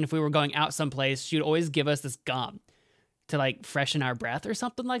stuff. And if we were going out someplace, she would always give us this gum to like freshen our breath or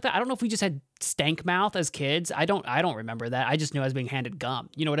something like that. I don't know if we just had stank mouth as kids. I don't remember that. I just knew I was being handed gum.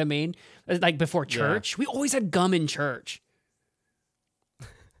 You know what I mean? Like before church, we always had gum in church.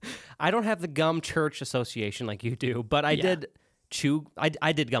 I don't have the gum church association like you do, but I did chew.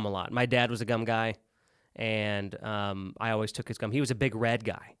 I did gum a lot. My dad was a gum guy, and I always took his gum. He was a Big Red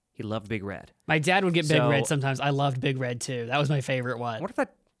guy. He loved Big Red. My dad would get Big Red sometimes. I loved Big Red too. That was my favorite one.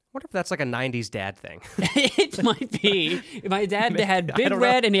 What if that's like a 90s dad thing? It might be. My dad had Big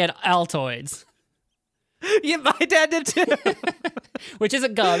Red and he had Altoids. Yeah, my dad did too. Which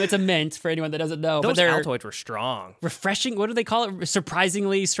isn't gum. It's a mint for anyone that doesn't know. Those but they're Altoids were strong. Refreshing. What do they call it?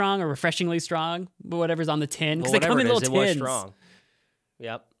 Surprisingly strong or refreshingly strong? Whatever's on the tin. Because they come in little tins. It was strong.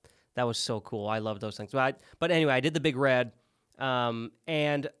 Yep. That was so cool. I love those things. But anyway, I did the Big Red.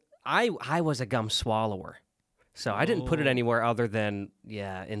 And I was a gum swallower. So I didn't put it anywhere other than,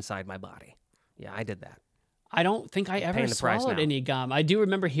 inside my body. Yeah, I did that. I don't think I ever swallowed any gum. I do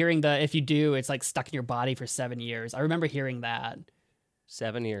remember hearing that if you do, it's like stuck in your body for 7 years. I remember hearing that.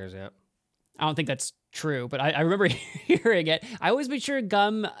 7 years, yeah. I don't think that's true, but I remember hearing it. I always made sure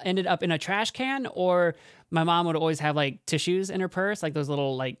gum ended up in a trash can, or my mom would always have like tissues in her purse, like those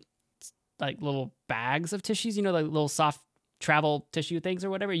little like little bags of tissues, you know, like little soft travel tissue things or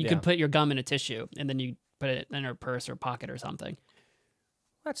whatever. You could put your gum in a tissue and then you put it in her purse or pocket or something.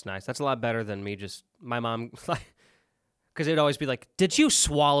 That's nice. That's a lot better than me just, my mom, like, because it'd always be like, did you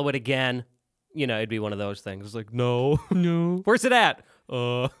swallow it again? You know, it'd be one of those things. It's like, no. Where's it at?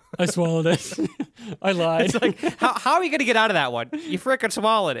 I swallowed it. I lied. It's like, how are you going to get out of that one? You frickin'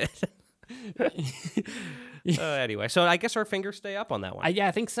 swallowed it. Anyway, so I guess our fingers stay up on that one. Yeah,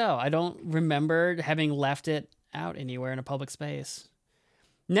 I think so. I don't remember having left it out anywhere in a public space.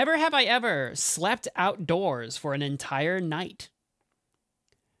 Never have I ever slept outdoors for an entire night.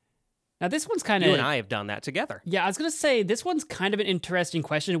 Now, this one's kind of... You and I have done that together. Yeah, I was going to say, this one's kind of an interesting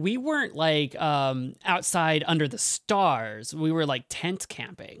question. We weren't, like, outside under the stars. We were, like, tent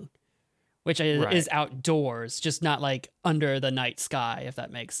camping, which is outdoors, just not, like, under the night sky, if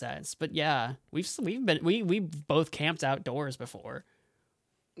that makes sense. But, yeah, we both camped outdoors before.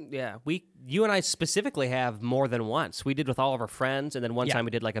 Yeah, you and I specifically have more than once. We did with all of our friends, and then one time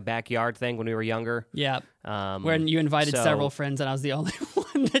we did, like, a backyard thing when we were younger. Yeah, when you invited several friends, and I was the only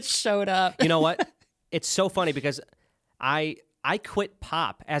one that showed up. You know what? It's so funny because I quit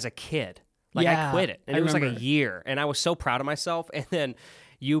pop as a kid. Like, I quit it, and it was like a year, and I was so proud of myself. And then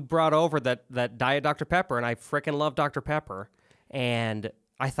you brought over that Diet Dr. Pepper, and I freaking love Dr. Pepper. And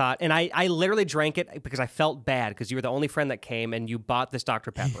I thought, and I literally drank it because I felt bad because you were the only friend that came, and you bought this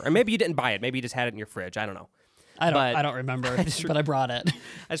Dr. Pepper. And maybe you didn't buy it. Maybe you just had it in your fridge. I don't know. I don't remember, but I brought it.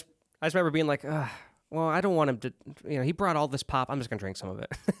 I just remember being like, well, I don't want him to, you know, he brought all this pop. I'm just going to drink some of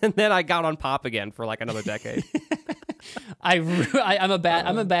it. And then I got on pop again for like another decade. I'm a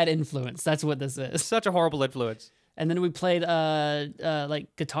bad influence. That's what this is. Such a horrible influence. And then we played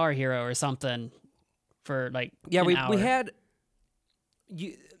like Guitar Hero or something for like we hour.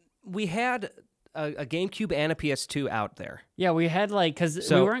 we had a GameCube and a PS2 out there. Yeah, we had like, because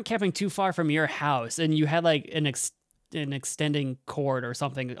we weren't camping too far from your house, and you had like an extending cord or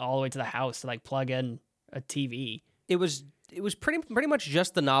something all the way to the house to like plug in a TV. It was pretty much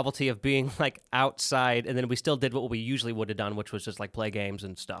just the novelty of being like outside, and then we still did what we usually would have done, which was just like play games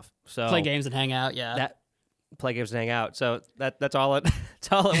and stuff. So play games and hang out, yeah. Play games and hang out. So that's all it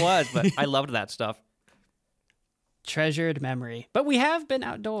was. But I loved that stuff. Treasured memory. But we have been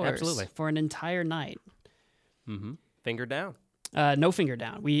outdoors Absolutely. For an entire night. Mm-hmm. Finger down. No finger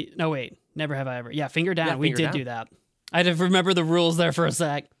down. Never have I ever. Yeah, finger down. Yeah, we did do that. I had to remember the rules there for a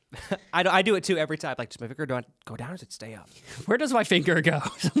sec. I do it too every time. Like, does my finger go down or does it stay up? Where does my finger go?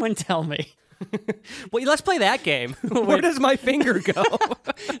 Someone tell me. Well, let's play that game. Where does my finger go?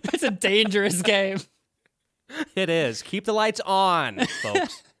 It's a dangerous game. It is. Keep the lights on,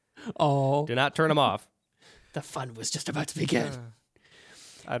 folks. Oh. Do not turn them off. The fun was just about to begin.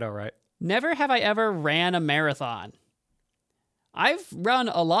 I know, right? Never have I ever ran a marathon. I've run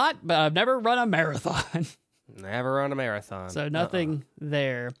a lot, but I've never run a marathon. Never run a marathon. So nothing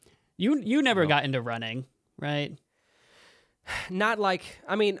there. You never got into running, right? Not like,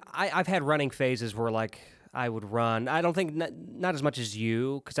 I mean, I've had running phases where like I would run. I don't think not as much as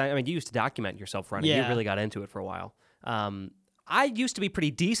you, because I mean, you used to document yourself running. Yeah. You really got into it for a while. I used to be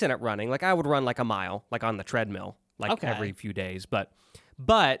pretty decent at running. Like I would run like a mile, like on the treadmill, like every few days. But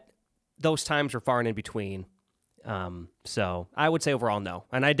those times are far and in between. So I would say overall no,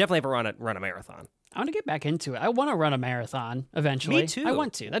 and I definitely haven't run a marathon. I want to get back into it. I want to run a marathon eventually. Me too. I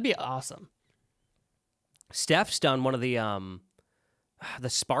want to. That'd be awesome. Steph's done one of the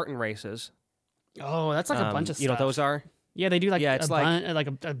Spartan races. Oh, that's like a bunch of stuff. You know what those are? Yeah, they do like it's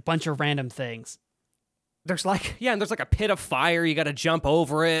a bunch of random things. There's like and there's like a pit of fire. You got to jump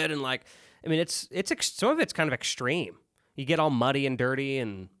over it, and like I mean, it's some of it's kind of extreme. You get all muddy and dirty,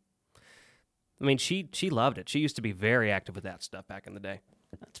 and I mean, she loved it. She used to be very active with that stuff back in the day.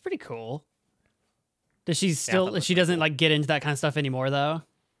 That's pretty cool. Does she still? She doesn't like get into that kind of stuff anymore, though.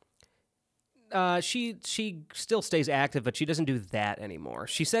 She still stays active, but she doesn't do that anymore.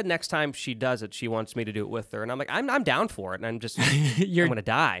 She said next time she does it, she wants me to do it with her, and I'm like, I'm down for it, and I'm just I'm gonna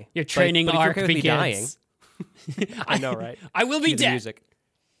die. Your training but arc if you're okay with begins. me dying, I know, right? I will be dead. Music.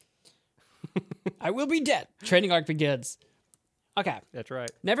 I will be dead. Training arc begins. Okay. That's right.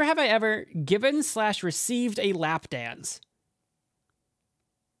 Never have I ever given/received a lap dance.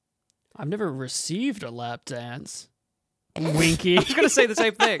 I've never received a lap dance. Winky. I was gonna say the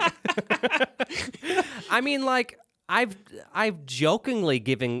same thing. I mean, like I've jokingly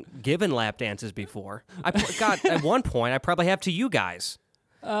given lap dances before. At one point I probably have to you guys.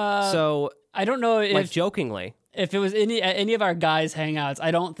 So I don't know if like jokingly. If it was any of our guys' hangouts,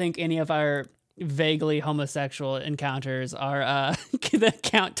 I don't think any of our vaguely homosexual encounters are that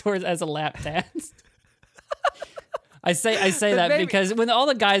count towards as a lap dance. I say that maybe, because when all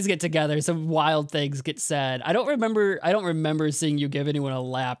the guys get together, some wild things get said. I don't remember seeing you give anyone a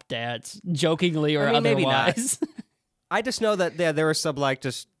lap dance, jokingly or otherwise. Maybe not. I just know that there were some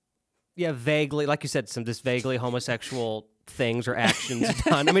vaguely, like you said, some just vaguely homosexual things or actions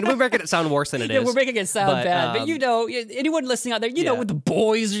done. I mean, we're making it sound worse than it is. We're making it sound bad, but anyone listening out there, you know, when the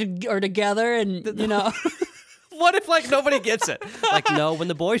boys are together, and you know. What if nobody gets it? No, when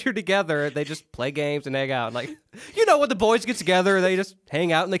the boys are together, they just play games and hang out. When the boys get together, they just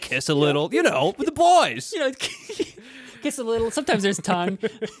hang out and they kiss a little. With the boys. Kiss a little. Sometimes there's tongue.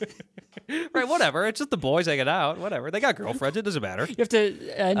 Right, whatever. It's just the boys hanging out. Whatever. They got girlfriends. It doesn't matter. You have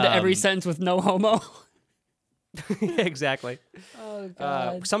to end every sentence with no homo. Exactly. Oh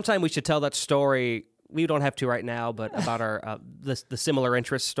God. Sometime we should tell that story. We don't have to right now, but about our the similar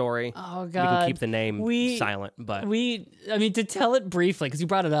interest story. Oh God. We can keep the name silent, but to tell it briefly, because you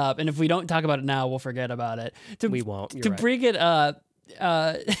brought it up, and if we don't talk about it now, we'll forget about it. We won't. You're to right. bring it up,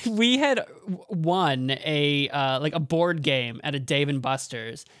 we had won a board game at a Dave &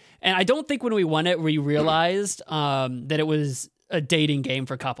 Buster's, and I don't think when we won it we realized that it was a dating game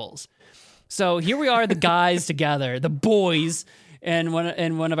for couples. So here we are, the guys together, the boys. In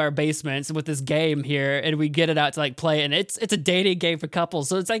one of our basements with this game here, and we get it out to play, and it's a dating game for couples.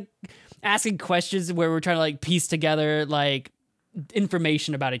 So it's asking questions where we're trying to piece together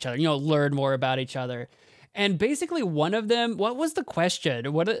information about each other, learn more about each other. And basically one of them, what was the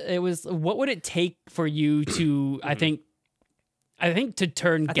question? What would it take for you to I think to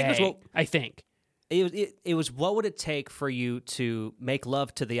turn gay? It was what would it take for you to make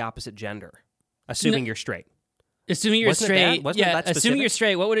love to the opposite gender, assuming you're straight. Assuming you're straight, assuming you're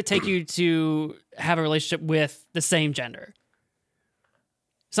straight, what would it take you to have a relationship with the same gender?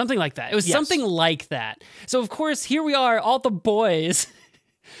 Something like that. It was something like that. So, of course, here we are, all the boys,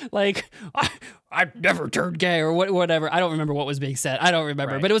 I've never turned gay or whatever. I don't remember what was being said. I don't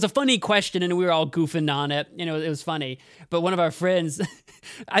remember. Right. But it was a funny question, and we were all goofing on it. It was funny. But one of our friends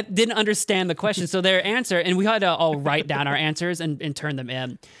I didn't understand the question, so their answer, and we had to all write down our answers and turn them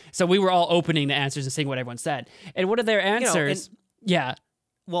in. So we were all opening the answers and seeing what everyone said. And what are their answers? Yeah.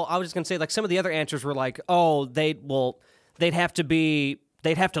 Well, I was just going to say, some of the other answers were they'd have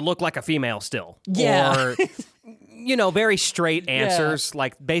to look like a female still. Yeah. Or, very straight answers,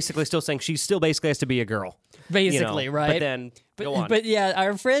 basically still saying she still basically has to be a girl. Basically, right? But then, go on. But yeah,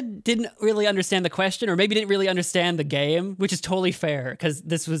 our friend didn't really understand the question, or maybe didn't really understand the game, which is totally fair, because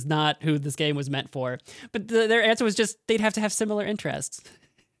this was not who this game was meant for. But their answer was just, they'd have to have similar interests.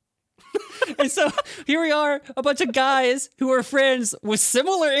 And so here we are, a bunch of guys who are friends with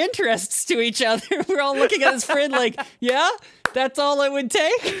similar interests to each other. We're all looking at his friend yeah, that's all it would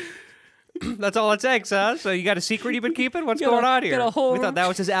take? That's all it takes, huh? So you got a secret you've been keeping? What's going on here? We thought that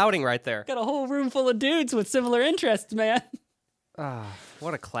was his outing right there. Got a whole room full of dudes with similar interests, man.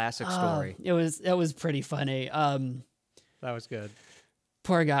 What a classic story. It was pretty funny. That was good.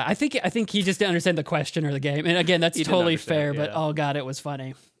 Poor guy. I think he just didn't understand the question or the game. And again, that's totally fair, but oh God, it was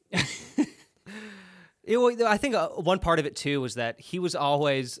funny. I think one part of it too was that he was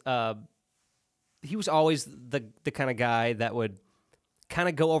always the kind of guy that would kind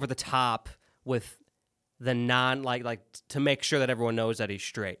of go over the top with the non to make sure that everyone knows that he's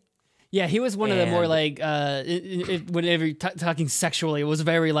straight. Yeah, he was one of the more whenever you're talking sexually, it was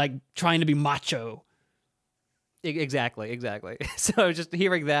very trying to be macho. Exactly. So just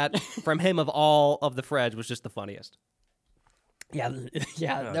hearing that from him of all of the friends was just the funniest. Yeah,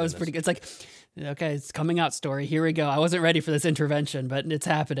 that was pretty good. It's okay, it's coming out story. Here we go. I wasn't ready for this intervention, but it's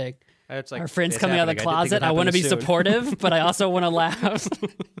happening. It's our friend's coming out of the closet. I want to be supportive, but I also want to laugh.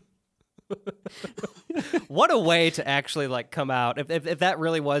 What a way to actually come out. If that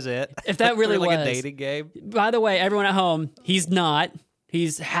really was it. If that really was a dating game. By the way, everyone at home, he's not.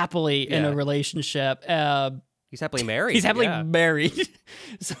 He's happily in a relationship. He's happily married. He's happily married.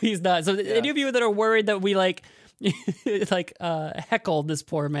 So he's not. So any of you that are worried that we heckled this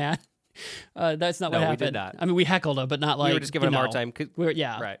poor man, that's not what happened. We did not. I mean, we heckled him, but not we were just giving him a hard time.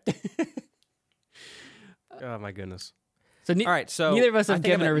 Right. Oh my goodness. So all right. So neither of us have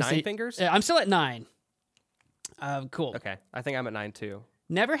given a receipt. 9 fingers. I'm still at 9. Cool. Okay. I think I'm at 9 too.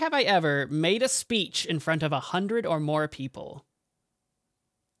 Never have I ever made a speech in front of 100 or more people.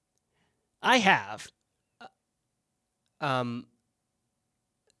 I have.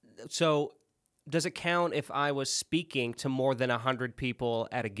 So does it count if I was speaking to more than 100 people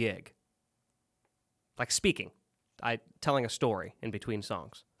at a gig? Speaking, telling a story in between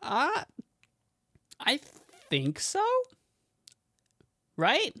songs. I think so.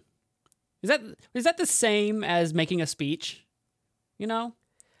 Right? Is that the same as making a speech? You know?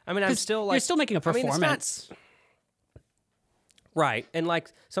 I mean, I'm still like... You're still making a I mean, it's performance. Right. And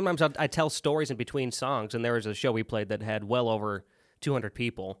like sometimes I tell stories in between songs, and there was a show we played that had well over 200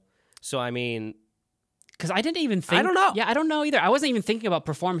 people. So, I mean... Because I didn't even think... I don't know. Yeah, I don't know either. I wasn't even thinking about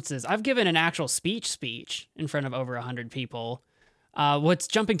performances. I've given an actual speech in front of over 100 people. What's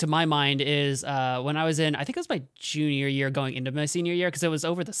jumping to my mind is when I was in, I think it was my junior year going into my senior year, because it was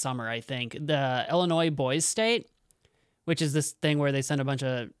over the summer, I think, the Illinois Boys State, which is this thing where they send a bunch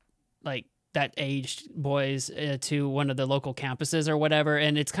of like that aged boys to one of the local campuses or whatever.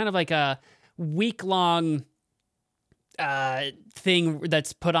 And it's kind of like a week-long thing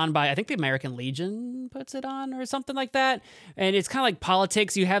that's put on by, I think the American Legion puts it on or something like that. And it's kind of like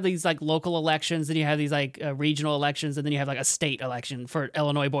politics. You have these like local elections, then you have these like regional elections, and then you have like a state election for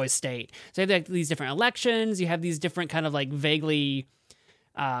Illinois Boys State. So you have like these different elections. You have these different kind of like vaguely,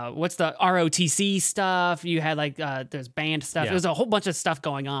 what's the ROTC stuff? You had like, there's band stuff. Yeah. There's a whole bunch of stuff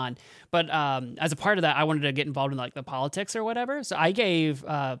going on. But as a part of that, I wanted to get involved in like the politics or whatever. So I gave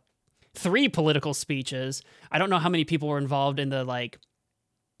 3 political speeches. I don't know how many people were involved in the like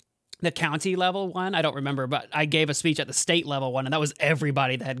the county level one. I don't remember, but I gave a speech at the state level one, and that was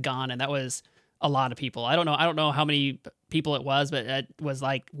everybody that had gone, and that was a lot of people. I don't know how many people it was, but it was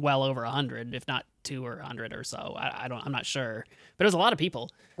like well over 100, if not 200 or 100 or so. I'm not sure, but it was a lot of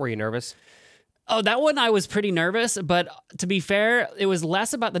people. Were you nervous? Oh, that one I was pretty nervous, but to be fair, it was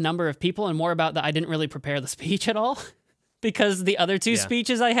less about the number of people and more about that I didn't really prepare the speech at all. Because the other 2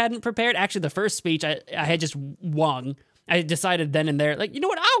 speeches I hadn't prepared. Actually, the first speech I had just wung. I decided then and there, like, you know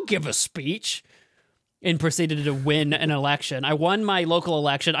what? I'll give a speech. And proceeded to win an election. I won my local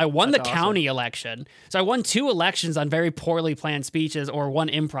election. I won the county election. So I won 2 elections on very poorly planned speeches or 1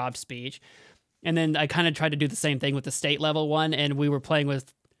 improv speech. And then I kind of tried to do the same thing with the state level one. And we were playing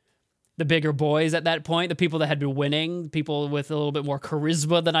with the bigger boys at that point, the people that had been winning, people with a little bit more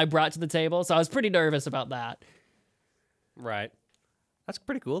charisma than I brought to the table. So I was pretty nervous about that. Right. That's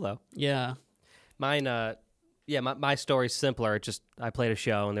pretty cool, though. Yeah. Mine, my story's simpler. It just, I played a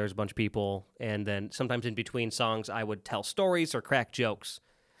show, and there was a bunch of people, and then sometimes in between songs, I would tell stories or crack jokes.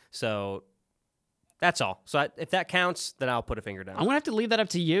 So that's all. So if that counts, then I'll put a finger down. I'm gonna have to leave that up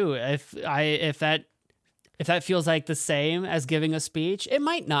to you. If that feels like the same as giving a speech, it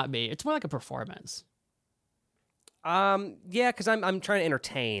might not be. It's more like a performance. Yeah, because I'm trying to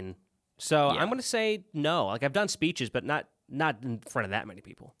entertain. So I'm going to say no. Like, I've done speeches, but not in front of that many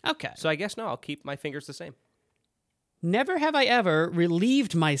people. Okay. So I guess no, I'll keep my fingers the same. Never have I ever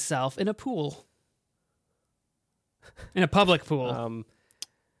relieved myself in a pool. In a public pool.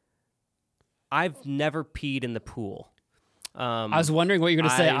 I've never peed in the pool. I was wondering what you were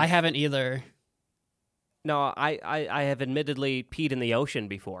going to say. I haven't either. No, I have admittedly peed in the ocean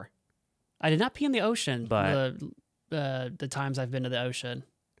before. I did not pee in the ocean, but the times I've been to the ocean.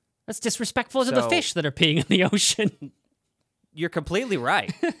 That's disrespectful to the fish that are peeing in the ocean. You're completely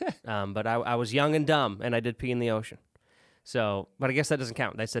right. But I was young and dumb, and I did pee in the ocean. So, but I guess that doesn't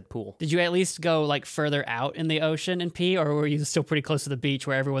count. They said pool. Did you at least go like further out in the ocean and pee, or were you still pretty close to the beach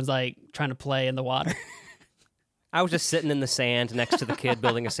where everyone's like trying to play in the water? I was just sitting in the sand next to the kid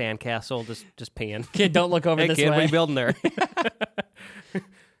building a sandcastle, just peeing. Kid, don't look over hey, this kid, way. what are you building there?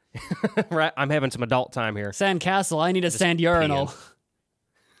 Right, I'm having some adult time here. Sandcastle, I need a sand urinal.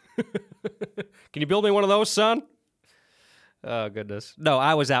 Can you build me one of those, son? Oh, goodness. No,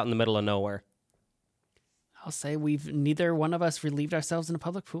 I was out in the middle of nowhere. I'll say neither one of us relieved ourselves in a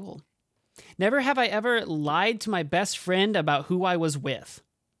public pool. Never have I ever lied to my best friend about who I was with.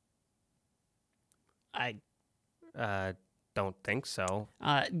 I don't think so.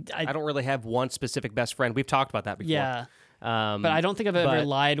 I don't really have one specific best friend. We've talked about that before. Yeah. But I don't think I've ever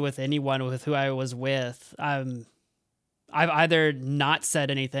lied with anyone with who I was with. I've either not said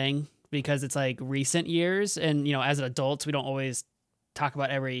anything because it's like recent years, and as adults we don't always talk about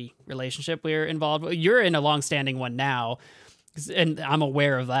every relationship we're involved with. You're in a long-standing one now, and I'm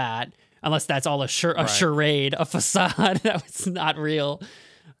aware of that. Unless that's all a charade, a facade that was not real.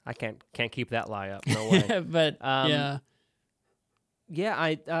 I can't keep that lie up. No way. But yeah.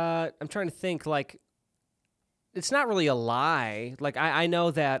 I'm trying to think. Like, it's not really a lie. Like, I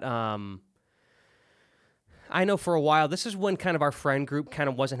know that. I know for a while, this is when kind of our friend group kind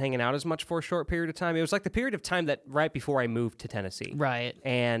of wasn't hanging out as much for a short period of time. It was like the period of time that right before I moved to Tennessee. Right.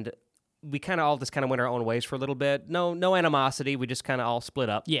 And we kind of all just kind of went our own ways for a little bit. No animosity. We just kind of all split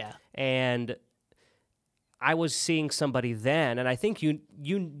up. Yeah. And I was seeing somebody then, and I think you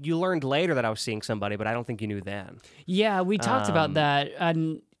learned later that I was seeing somebody, but I don't think you knew then. Yeah, we talked about that,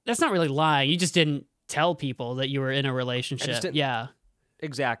 and that's not really lying. You just didn't tell people that you were in a relationship. Yeah.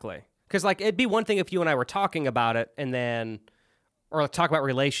 Exactly. Because like it'd be one thing if you and I were talking about it or talk about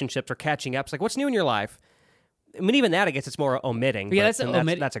relationships or catching up. It's like, what's new in your life? I mean, even that, I guess it's more omitting. Yeah, that's a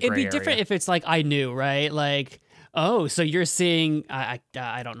gray It'd be different area. if it's like I knew, right? Like, oh, so you're seeing I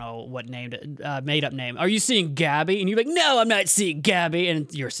don't know what named it, made up name. Are you seeing Gabby? And you're like, no, I'm not seeing Gabby,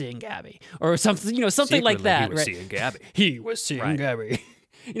 and you're seeing Gabby or something, something like that. He was seeing Gabby. He was seeing Gabby.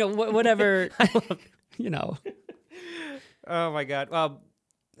 Whatever. Oh my God. Well,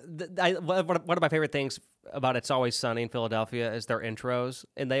 one of my favorite things about It's Always Sunny in Philadelphia is their intros,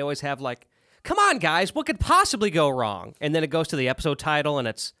 and they always have like, come on, guys, what could possibly go wrong? And then it goes to the episode title, and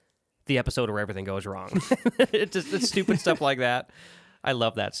it's the episode where everything goes wrong. It's stupid stuff like that. I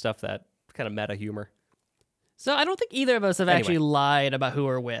love that stuff, that kind of meta humor. So I don't think either of us have actually lied about who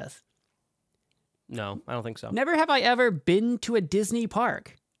we're with. No, I don't think so. Never have I ever been to a Disney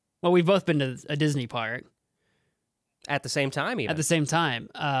park. Well, we've both been to a Disney park. At the same time, even. At the same time.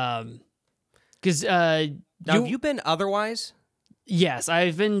 Because have you been otherwise? Yes,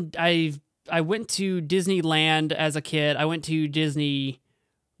 I went to Disneyland as a kid. I went to Disney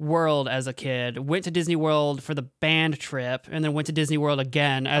World as a kid. Went to Disney World for the band trip, and then went to Disney World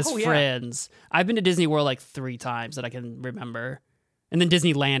again as friends. I've been to Disney World like 3 times that I can remember, and then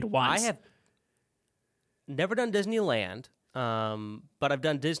Disneyland once. I have never done Disneyland, but I've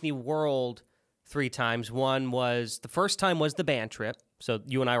done Disney World 3 times. The first time was the band trip, so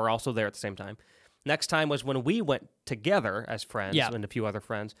you and I were also there at the same time. Next time was when we went together as friends and a few other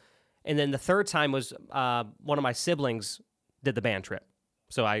friends. And then the third time was one of my siblings did the band trip.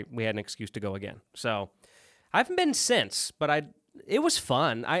 So we had an excuse to go again. So I haven't been since, but it was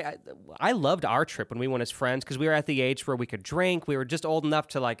fun. I loved our trip when we went as friends because we were at the age where we could drink. We were just old enough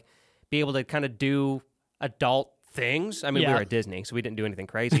to like be able to kind of do adult things. I mean, we were at Disney, so we didn't do anything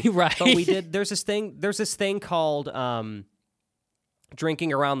crazy. Right. But we did. There's this thing called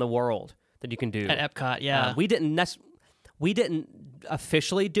drinking around the world that you can do at Epcot. Yeah, we didn't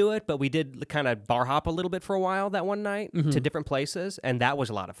officially do it, but we did kind of bar hop a little bit for a while that one night to different places, and that was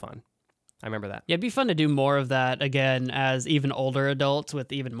a lot of fun. I remember that. Yeah, it'd be fun to do more of that again as even older adults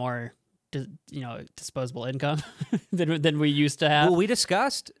with even more, disposable income than we used to have. Well, we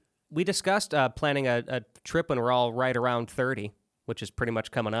discussed planning a trip when we're all right around 30, which is pretty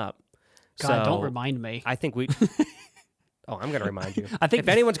much coming up. God, so don't remind me. I think we. Oh, I'm going to remind you. I think if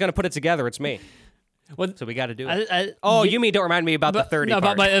anyone's going to put it together, it's me. Well, so we got to do it. You mean don't remind me about the 30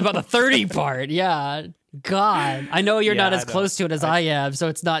 part. About the 30 part, yeah. God, I know you're not as close to it as I am, so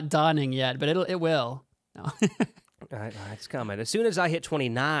it's not dawning yet, but it will. No. It's coming. As soon as I hit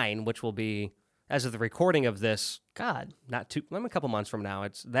 29, which will be, as of the recording of this, God, a couple months from now,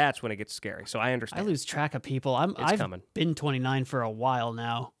 that's when it gets scary. So I understand. I lose track of people. I've been 29 for a while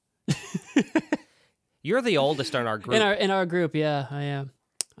now. You're the oldest in our group. In our group, yeah, I am.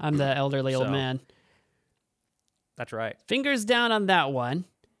 I'm the elderly old man. That's right. Fingers down on that one.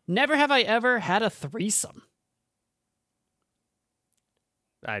 Never have I ever had a threesome.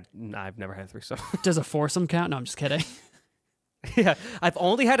 I've never had a threesome. Does a foursome count? No, I'm just kidding. Yeah, I've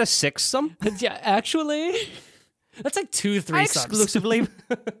only had a sixsome. Yeah, actually, that's like 2 threesomes. Exclusively.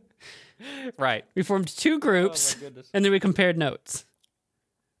 Right. We formed 2 groups, and then we compared notes.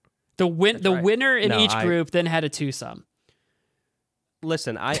 The winner in each group then had a twosome.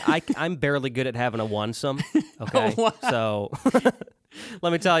 Listen, I'm barely good at having a one-some, okay? Oh, wow. So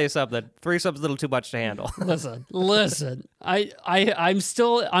let me tell you something. Threesome's a little too much to handle. Listen. I've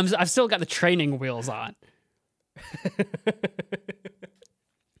still got the training wheels on.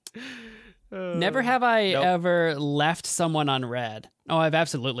 Never have I ever left someone unread. Oh, I've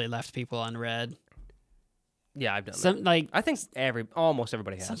absolutely left people unread. Yeah, I've done that. I think almost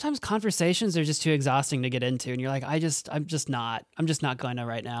everybody has. Sometimes conversations are just too exhausting to get into, and you're like, I'm just not going to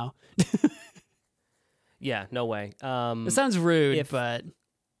right now. Yeah, no way. It sounds rude, but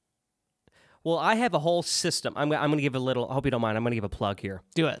well, I have a whole system. I'm going to give a little. I hope you don't mind. I'm going to give a plug here.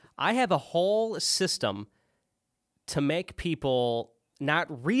 Do it. I have a whole system to make people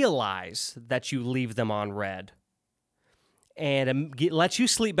not realize that you leave them on red. And lets you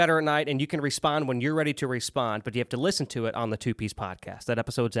sleep better at night, and you can respond when you're ready to respond, but you have to listen to it on the Two Piece Podcast. That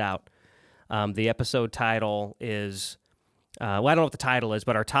episode's out. The episode title is, I don't know what the title is,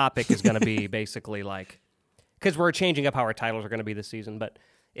 but our topic is going to be basically like, because we're changing up how our titles are going to be this season, but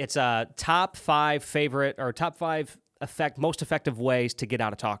it's top 5 favorite, or top 5 most effective ways to get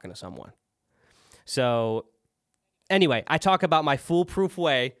out of talking to someone. So anyway, I talk about my foolproof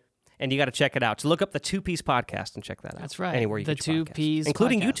way. And you got to check it out. So look up the Two Piece Podcast and check that out. That's right. Anywhere you the get your Two Piece,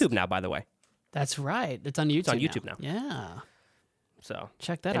 including podcast. YouTube now, by the way. That's right. It's on YouTube. It's on YouTube now. Yeah. So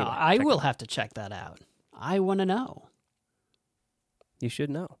check that out. I will have to check that out. I want to know. You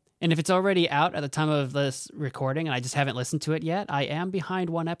should know. And if it's already out at the time of this recording and I just haven't listened to it yet, I am behind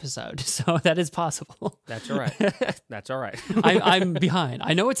one episode. So that is possible. That's all right. That's all right. I'm behind.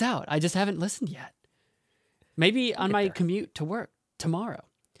 I know it's out. I just haven't listened yet. Maybe on my commute to work tomorrow.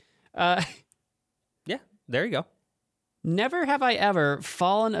 Yeah, there you go. Never have I ever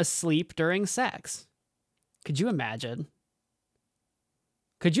fallen asleep during sex. Could you imagine?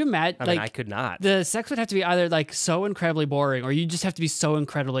 Could you imagine? I mean, I could not. The sex would have to be either like so incredibly boring or you just have to be so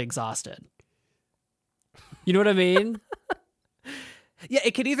incredibly exhausted. You know what I mean? Yeah,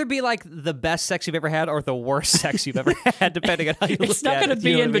 it could either be like the best sex you've ever had or the worst sex you've ever had, depending on how you look at it. It's not going to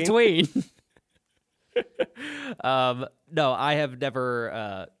be in between. No, I have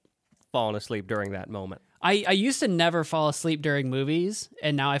never fallen asleep during that moment. I used to never fall asleep during movies,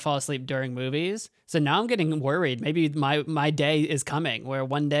 and now I fall asleep during movies. So now I'm getting worried. Maybe my day is coming where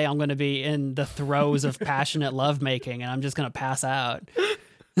one day I'm going to be in the throes of passionate lovemaking, and I'm just going to pass out.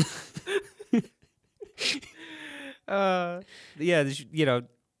 Yeah,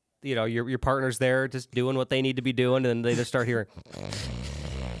 your partner's there just doing what they need to be doing, and they just start hearing.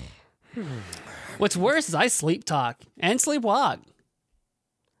 What's worse is I sleep talk and sleepwalk.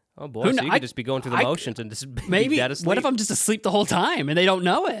 Oh boy, so you could just be going through the motions and just maybe, be dead asleep. What if I'm just asleep the whole time and they don't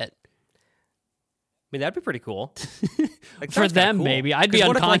know it? I mean, that'd be pretty cool. Like, for them, cool. Maybe. I'd be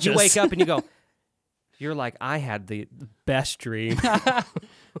unconscious. What if, like, you wake up and you go, you're like, I had the best dream. I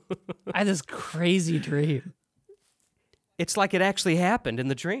had this crazy dream. It's like it actually happened in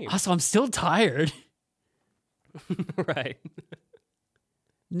the dream. Also, I'm still tired. Right.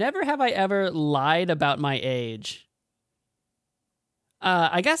 Never have I ever lied about my age.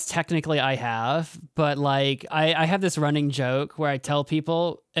 I guess technically I have, but like I have this running joke where I tell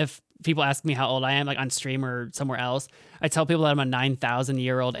people, if people ask me how old I am, like on stream or somewhere else, I tell people that I'm a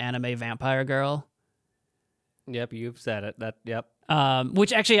 9,000-year-old anime vampire girl. Yep, you've said it. Yep.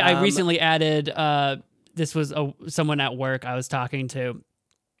 Which actually I recently added. This was someone at work I was talking to.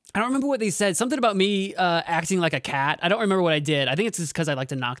 I don't remember what they said. Something about me acting like a cat. I don't remember what I did. I think it's just because I like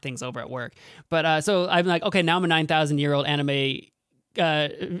to knock things over at work. But so I'm like, okay, now I'm a 9,000-year-old anime.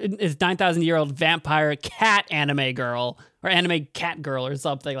 Is 9,000-year-old vampire cat anime girl or anime cat girl or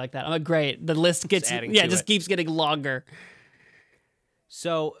something like that. I'm like, great. The list gets just keeps getting longer.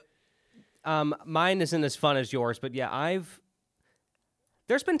 So, mine isn't as fun as yours, but yeah,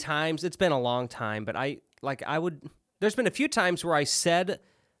 there's been times, it's been a long time, but there's been a few times where I said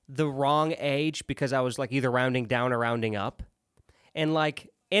the wrong age because I was like either rounding down or rounding up. And like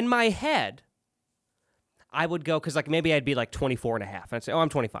in my head, I would go, because like maybe I'd be like 24 and a half. And I'd say, oh, I'm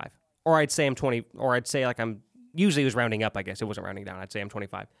 25. Or I'd say I'm 20, or I'd say like usually it was rounding up, I guess. It wasn't rounding down. I'd say I'm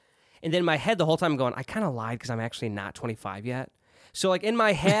 25. And then in my head the whole time I'm going, I kind of lied because I'm actually not 25 yet. So like in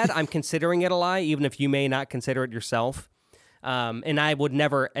my head, I'm considering it a lie, even if you may not consider it yourself. And I would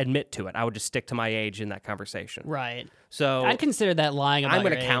never admit to it. I would just stick to my age in that conversation. Right. So I'd consider that lying about I'm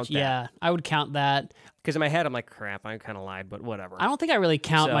going to count that. Yeah, I would count that. Because in my head, I'm like, crap, I kind of lied, but whatever. I don't think I really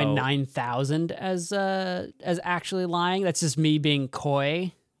count my 9,000 as actually lying. That's just me being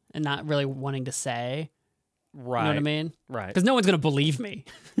coy and not really wanting to say. Right. You know what I mean? Right. Because no one's going to believe me.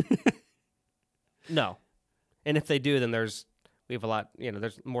 No. And if they do, then we have a lot,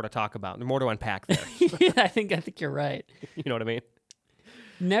 there's more to talk about. There's more to unpack there. Yeah, I think you're right. You know what I mean?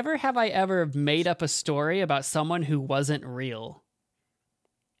 Never have I ever made up a story about someone who wasn't real.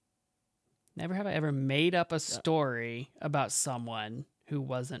 Never have I ever made up a story about someone who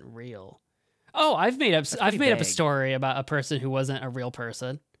wasn't real. Oh, I've made up a story about a person who wasn't a real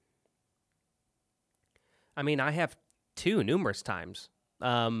person. I mean, I have too, numerous times.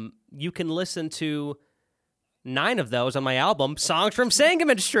 You can listen to 9 of those on my album, Songs from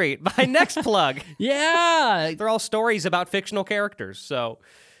Sangamon Street, by Next Plug. Yeah. They're all stories about fictional characters. So,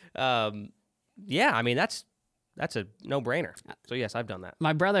 yeah, I mean, that's a no-brainer. So, yes, I've done that.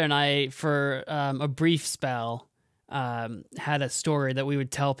 My brother and I, for a brief spell, had a story that we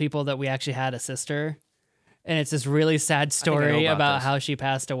would tell people that we actually had a sister. And it's this really sad story about how she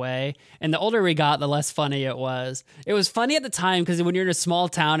passed away. And the older we got, the less funny it was. It was funny at the time because when you're in a small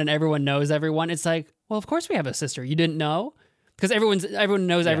town and everyone knows everyone, it's like, well, of course we have a sister. You didn't know? Because everyone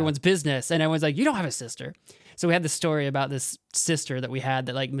knows everyone's business. And everyone's like, you don't have a sister. So we had this story about this sister that we had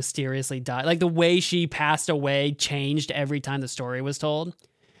that like mysteriously died. Like the way she passed away changed every time the story was told.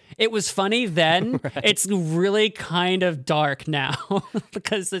 It was funny then. Right. It's really kind of dark now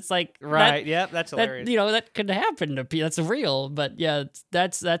because it's like right. Yep, that's hilarious. That could happen to people. That's real, but yeah,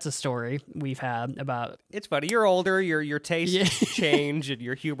 that's a story we've had about. It's funny. You're older. Your tastes change and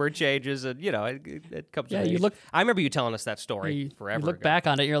your humor changes, and it comes. Yeah, I remember you telling us that story forever. You look back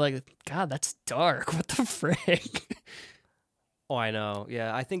on it, you're like, God, that's dark. What the frick? Oh, I know.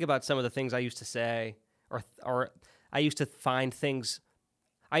 Yeah, I think about some of the things I used to say, or I used to find things.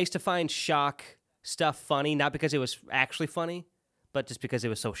 I used to find shock stuff funny, not because it was actually funny, but just because it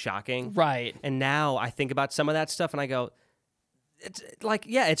was so shocking. Right. And now I think about some of that stuff, and I go, it's like,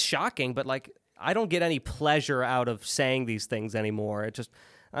 yeah, it's shocking, but like I don't get any pleasure out of saying these things anymore. It just,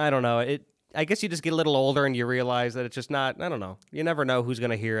 I don't know. I guess you just get a little older and you realize that it's just not. I don't know. You never know who's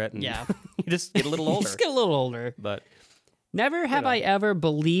going to hear it. And Yeah. you just get a little older. Just get a little older. But never have I ever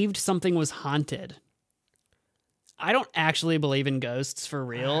believed something was haunted. I don't actually believe in ghosts for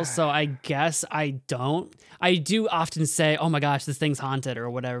real, so I guess I don't. I do often say, oh my gosh, this thing's haunted or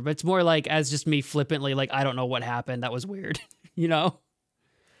whatever, but it's more like as just me flippantly, like, I don't know what happened. That was weird, you know?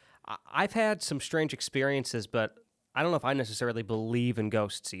 I've had some strange experiences, but I don't know if I necessarily believe in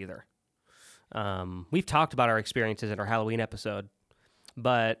ghosts either. We've talked about our experiences in our Halloween episode,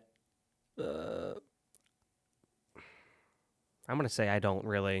 but I'm going to say I don't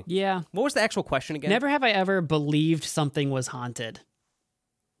really. Yeah. What was the actual question again? Never have I ever believed something was haunted.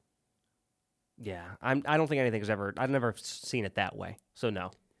 Yeah, I don't think anything's ever. I've never seen it that way, so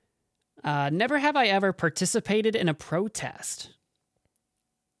no. Never have I ever participated in a protest.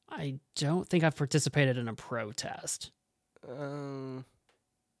 I don't think I've participated in a protest.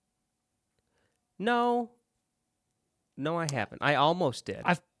 No, I haven't. I almost did.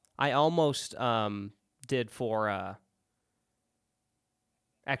 I almost did for.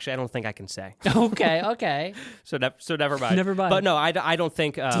 Actually, I don't think I can say. Okay. So never mind. Never mind. But no, I don't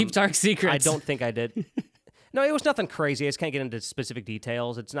think. Deep dark secrets. I don't think I did. No, it was nothing crazy. I just can't get into specific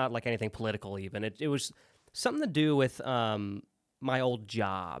details. It's not like anything political even. It was something to do with my old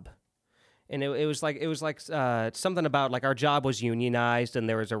job. And it was like something about like our job was unionized and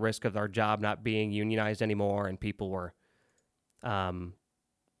there was a risk of our job not being unionized anymore and people were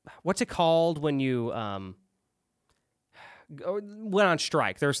what's it called when you went on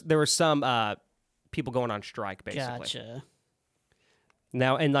strike. There were some people going on strike basically. Gotcha.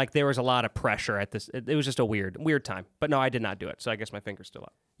 Now and like there was a lot of pressure at this. It was just a weird time. But no, I did not do it. So I guess my finger's still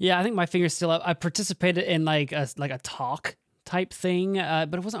up. Yeah, I think my finger's still up. I participated in like a talk type thing,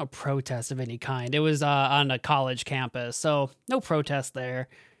 but it wasn't a protest of any kind. It was on a college campus, so no protest there.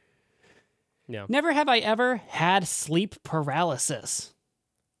 No. Never have I ever had sleep paralysis.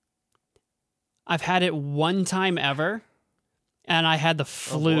 I've had it one time ever, and I had the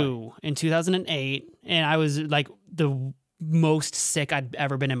flu in 2008, and I was like the most sick I'd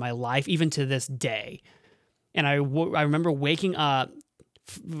ever been in my life, even to this day. And I remember waking up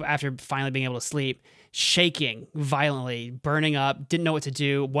after finally being able to sleep, shaking violently, burning up, didn't know what to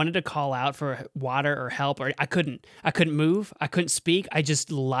do, wanted to call out for water or help, or I couldn't move, I couldn't speak, I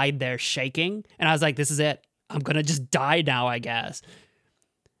just lied there shaking, and I was like, this is it, I'm gonna just die now, I guess.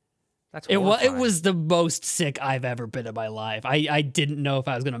 That's it was the most sick I've ever been in my life. I didn't know if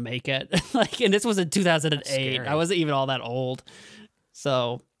I was gonna make it. And this was in 2008. I wasn't even all that old.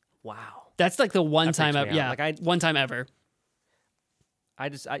 So wow. That's like the one time ever. Yeah, like one time ever.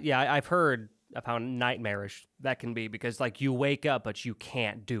 I've heard of how nightmarish that can be because like you wake up but you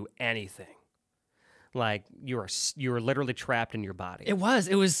can't do anything. Like you were literally trapped in your body. It was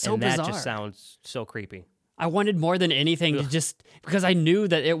so bizarre. That just sounds so creepy. I wanted more than anything to just because I knew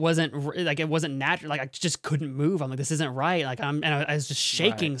that it wasn't natural. Like I just couldn't move. I'm like, this isn't right. Like I was just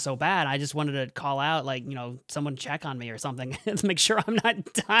shaking so bad. I just wanted to call out, like, someone check on me or something to make sure I'm not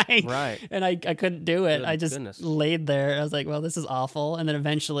dying. Right. And I couldn't do it. I just goodness. laid there. I was like, well, this is awful. And then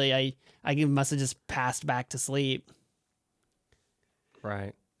eventually I must have just passed back to sleep.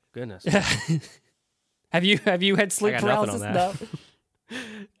 Right. Goodness. Have you had sleep paralysis? No.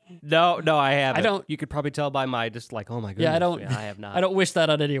 No, I haven't. I don't. You could probably tell by my just like, oh my goodness. Yeah, I don't. I have not. I don't wish that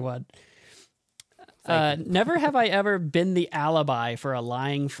on anyone. Never have I ever been the alibi for a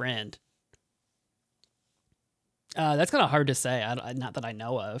lying friend. That's kind of hard to say. Not that I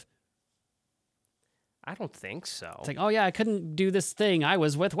know of. I don't think so. It's like, oh yeah, I couldn't do this thing. I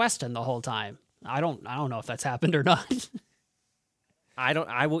was with Weston the whole time. I don't know if that's happened or not. I don't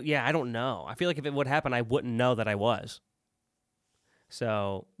know. I feel like if it would happen, I wouldn't know that I was.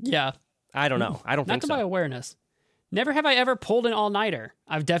 So yeah, I don't know. I don't think so. Not to my awareness. Never have I ever pulled an all-nighter.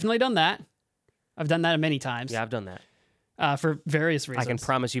 I've definitely done that. I've done that many times. Yeah, I've done that. For various reasons. I can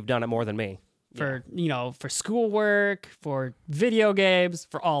promise you've done it more than me. For for schoolwork, for video games,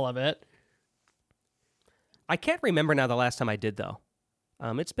 for all of it. I can't remember now the last time I did though.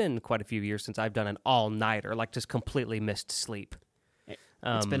 It's been quite a few years since I've done an all-nighter, like just completely missed sleep.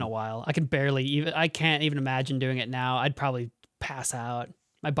 It's been a while. I can't even imagine doing it now. I'd probably pass out.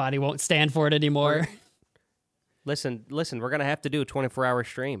 My body won't stand for it anymore. Listen, we're going to have to do a 24-hour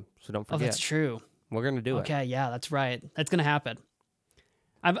stream, so don't forget. Oh, that's true. We're going to do it. Okay, yeah, that's right. That's going to happen.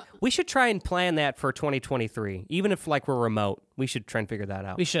 We should try and plan that for 2023. Even if like we're remote, we should try and figure that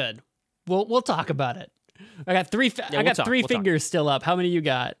out. We should. We'll talk about it. I got three. Three fingers still up. How many you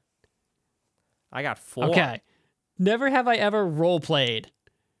got? I got 4. Okay. Never have I ever role played.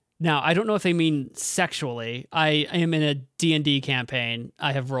 Now I don't know if they mean sexually. I am in a D&D campaign.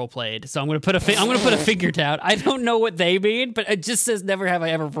 I have role played, so I'm gonna put a figure down. I don't know what they mean, but it just says never have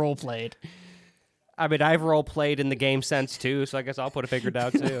I ever role played. I mean, I've role played in the game sense too, so I guess I'll put a figure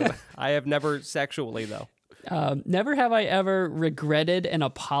down too. I have never sexually though. Never have I ever regretted an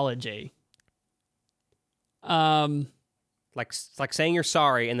apology. Like saying you're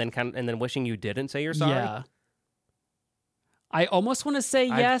sorry and then wishing you didn't say you're sorry. Yeah. I almost want to say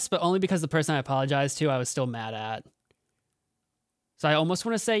yes, but only because the person I apologized to, I was still mad at. So I almost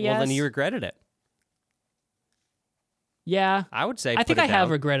want to say yes. Well, then you regretted it. Yeah. I would say I think I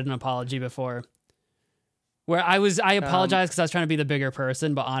have regretted an apology before. Where I apologized because I was trying to be the bigger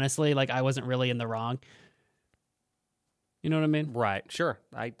person, but honestly, like I wasn't really in the wrong. You know what I mean? Right. Sure.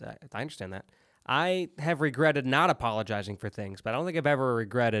 I understand that. I have regretted not apologizing for things, but I don't think I've ever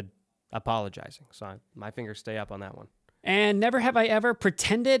regretted apologizing. So my fingers stay up on that one. And never have I ever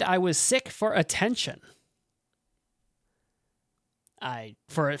pretended I was sick for attention.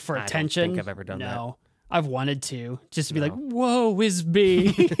 For attention. I don't think I've ever done that. No, I've wanted to just to be like, "Whoa, is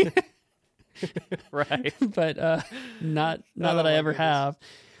me." Right. But not that I ever have.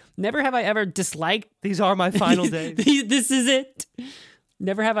 Never have I ever disliked. These are my final days. This is it.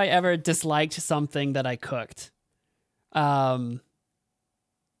 Never have I ever disliked something that I cooked.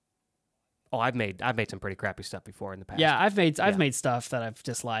 Oh, I've made some pretty crappy stuff before in the past. Yeah, I've made stuff that I've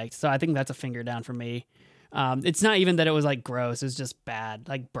disliked. So I think that's a finger down for me. It's not even that it was like gross. It was just bad,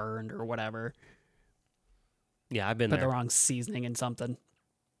 like burned or whatever. Yeah, I've been Put there. the wrong seasoning in something.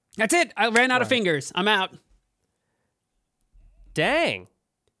 That's it. I ran out of fingers. I'm out. Dang.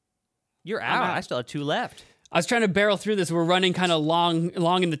 You're out. I still have 2 left. I was trying to barrel through this. We're running kind of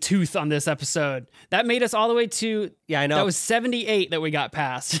long in the tooth on this episode. That made us all the way to... Yeah, I know. That was 78 that we got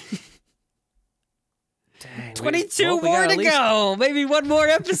past. Dang, 22 more to go. Maybe one more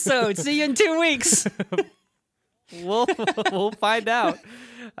episode. See you in 2 weeks. We'll find out.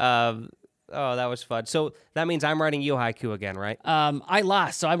 Oh, that was fun. So that means I'm writing you a haiku again, right? I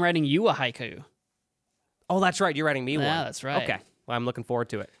lost, so I'm writing you a haiku. Oh, that's right. You're writing me one. Yeah, that's right. Okay. Well, I'm looking forward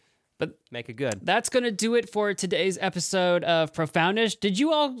to it. But make it good. That's going to do it for today's episode of Profoundish. Did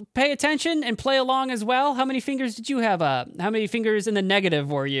you all pay attention and play along as well? How many fingers did you have up? How many fingers in the negative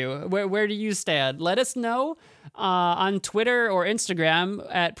were you? Where do you stand? Let us know on Twitter or Instagram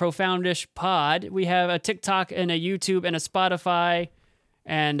at Profoundish Pod. We have a TikTok and a YouTube and a Spotify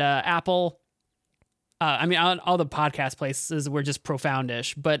and Apple. On all the podcast places, we're just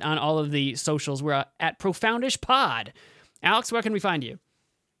Profoundish. But on all of the socials, we're at Profoundish Pod. Alex, where can we find you?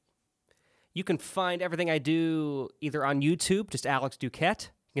 You can find everything I do either on YouTube, just Alex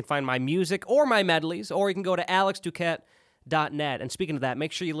Duquette. You can find my music or my medleys, or you can go to alexduquette.net. And speaking of that,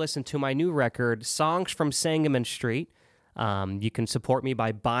 make sure you listen to my new record, Songs from Sangamon Street. You can support me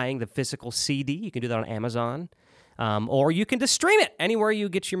by buying the physical CD. You can do that on Amazon. Or you can just stream it anywhere you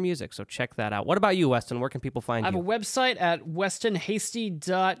get your music. So check that out. What about you, Weston? Where can people find you? I have a website at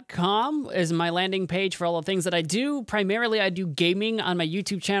westonhasty.com is my landing page for all the things that I do. Primarily, I do gaming on my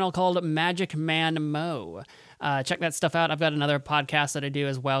YouTube channel called Magic Man Mo. Check that stuff out. I've got another podcast that I do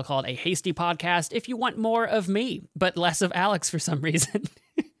as well called A Hasty Podcast if you want more of me, but less of Alex for some reason.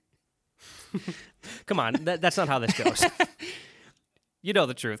 Come on. That's not how this goes. You know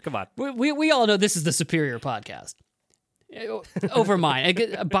the truth. Come on. We all know this is the superior podcast. Over mine.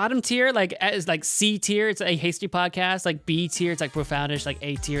 Bottom tier, is like C tier, it's a hasty podcast. Like B tier, it's like Profoundish. Like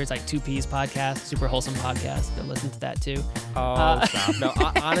A tier, it's like 2Ps podcast, super wholesome podcast. Go listen to that too. Oh, stop. No,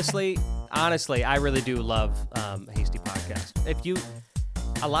 honestly, I really do love Hasty Podcast.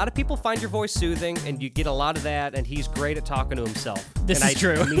 A lot of people find your voice soothing, and you get a lot of that, and he's great at talking to himself. This is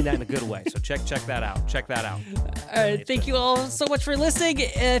true. I mean that in a good way. So check that out. Check that out. All right, thank you all so much for listening.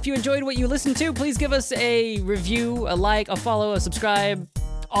 If you enjoyed what you listened to, please give us a review, a like, a follow, a subscribe,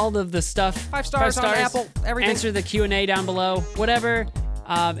 all of the stuff. 5 stars on Apple, everything. Answer the Q&A down below, whatever.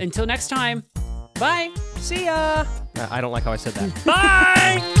 Until next time, bye. See ya. I don't like how I said that.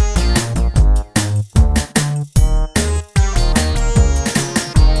 Bye.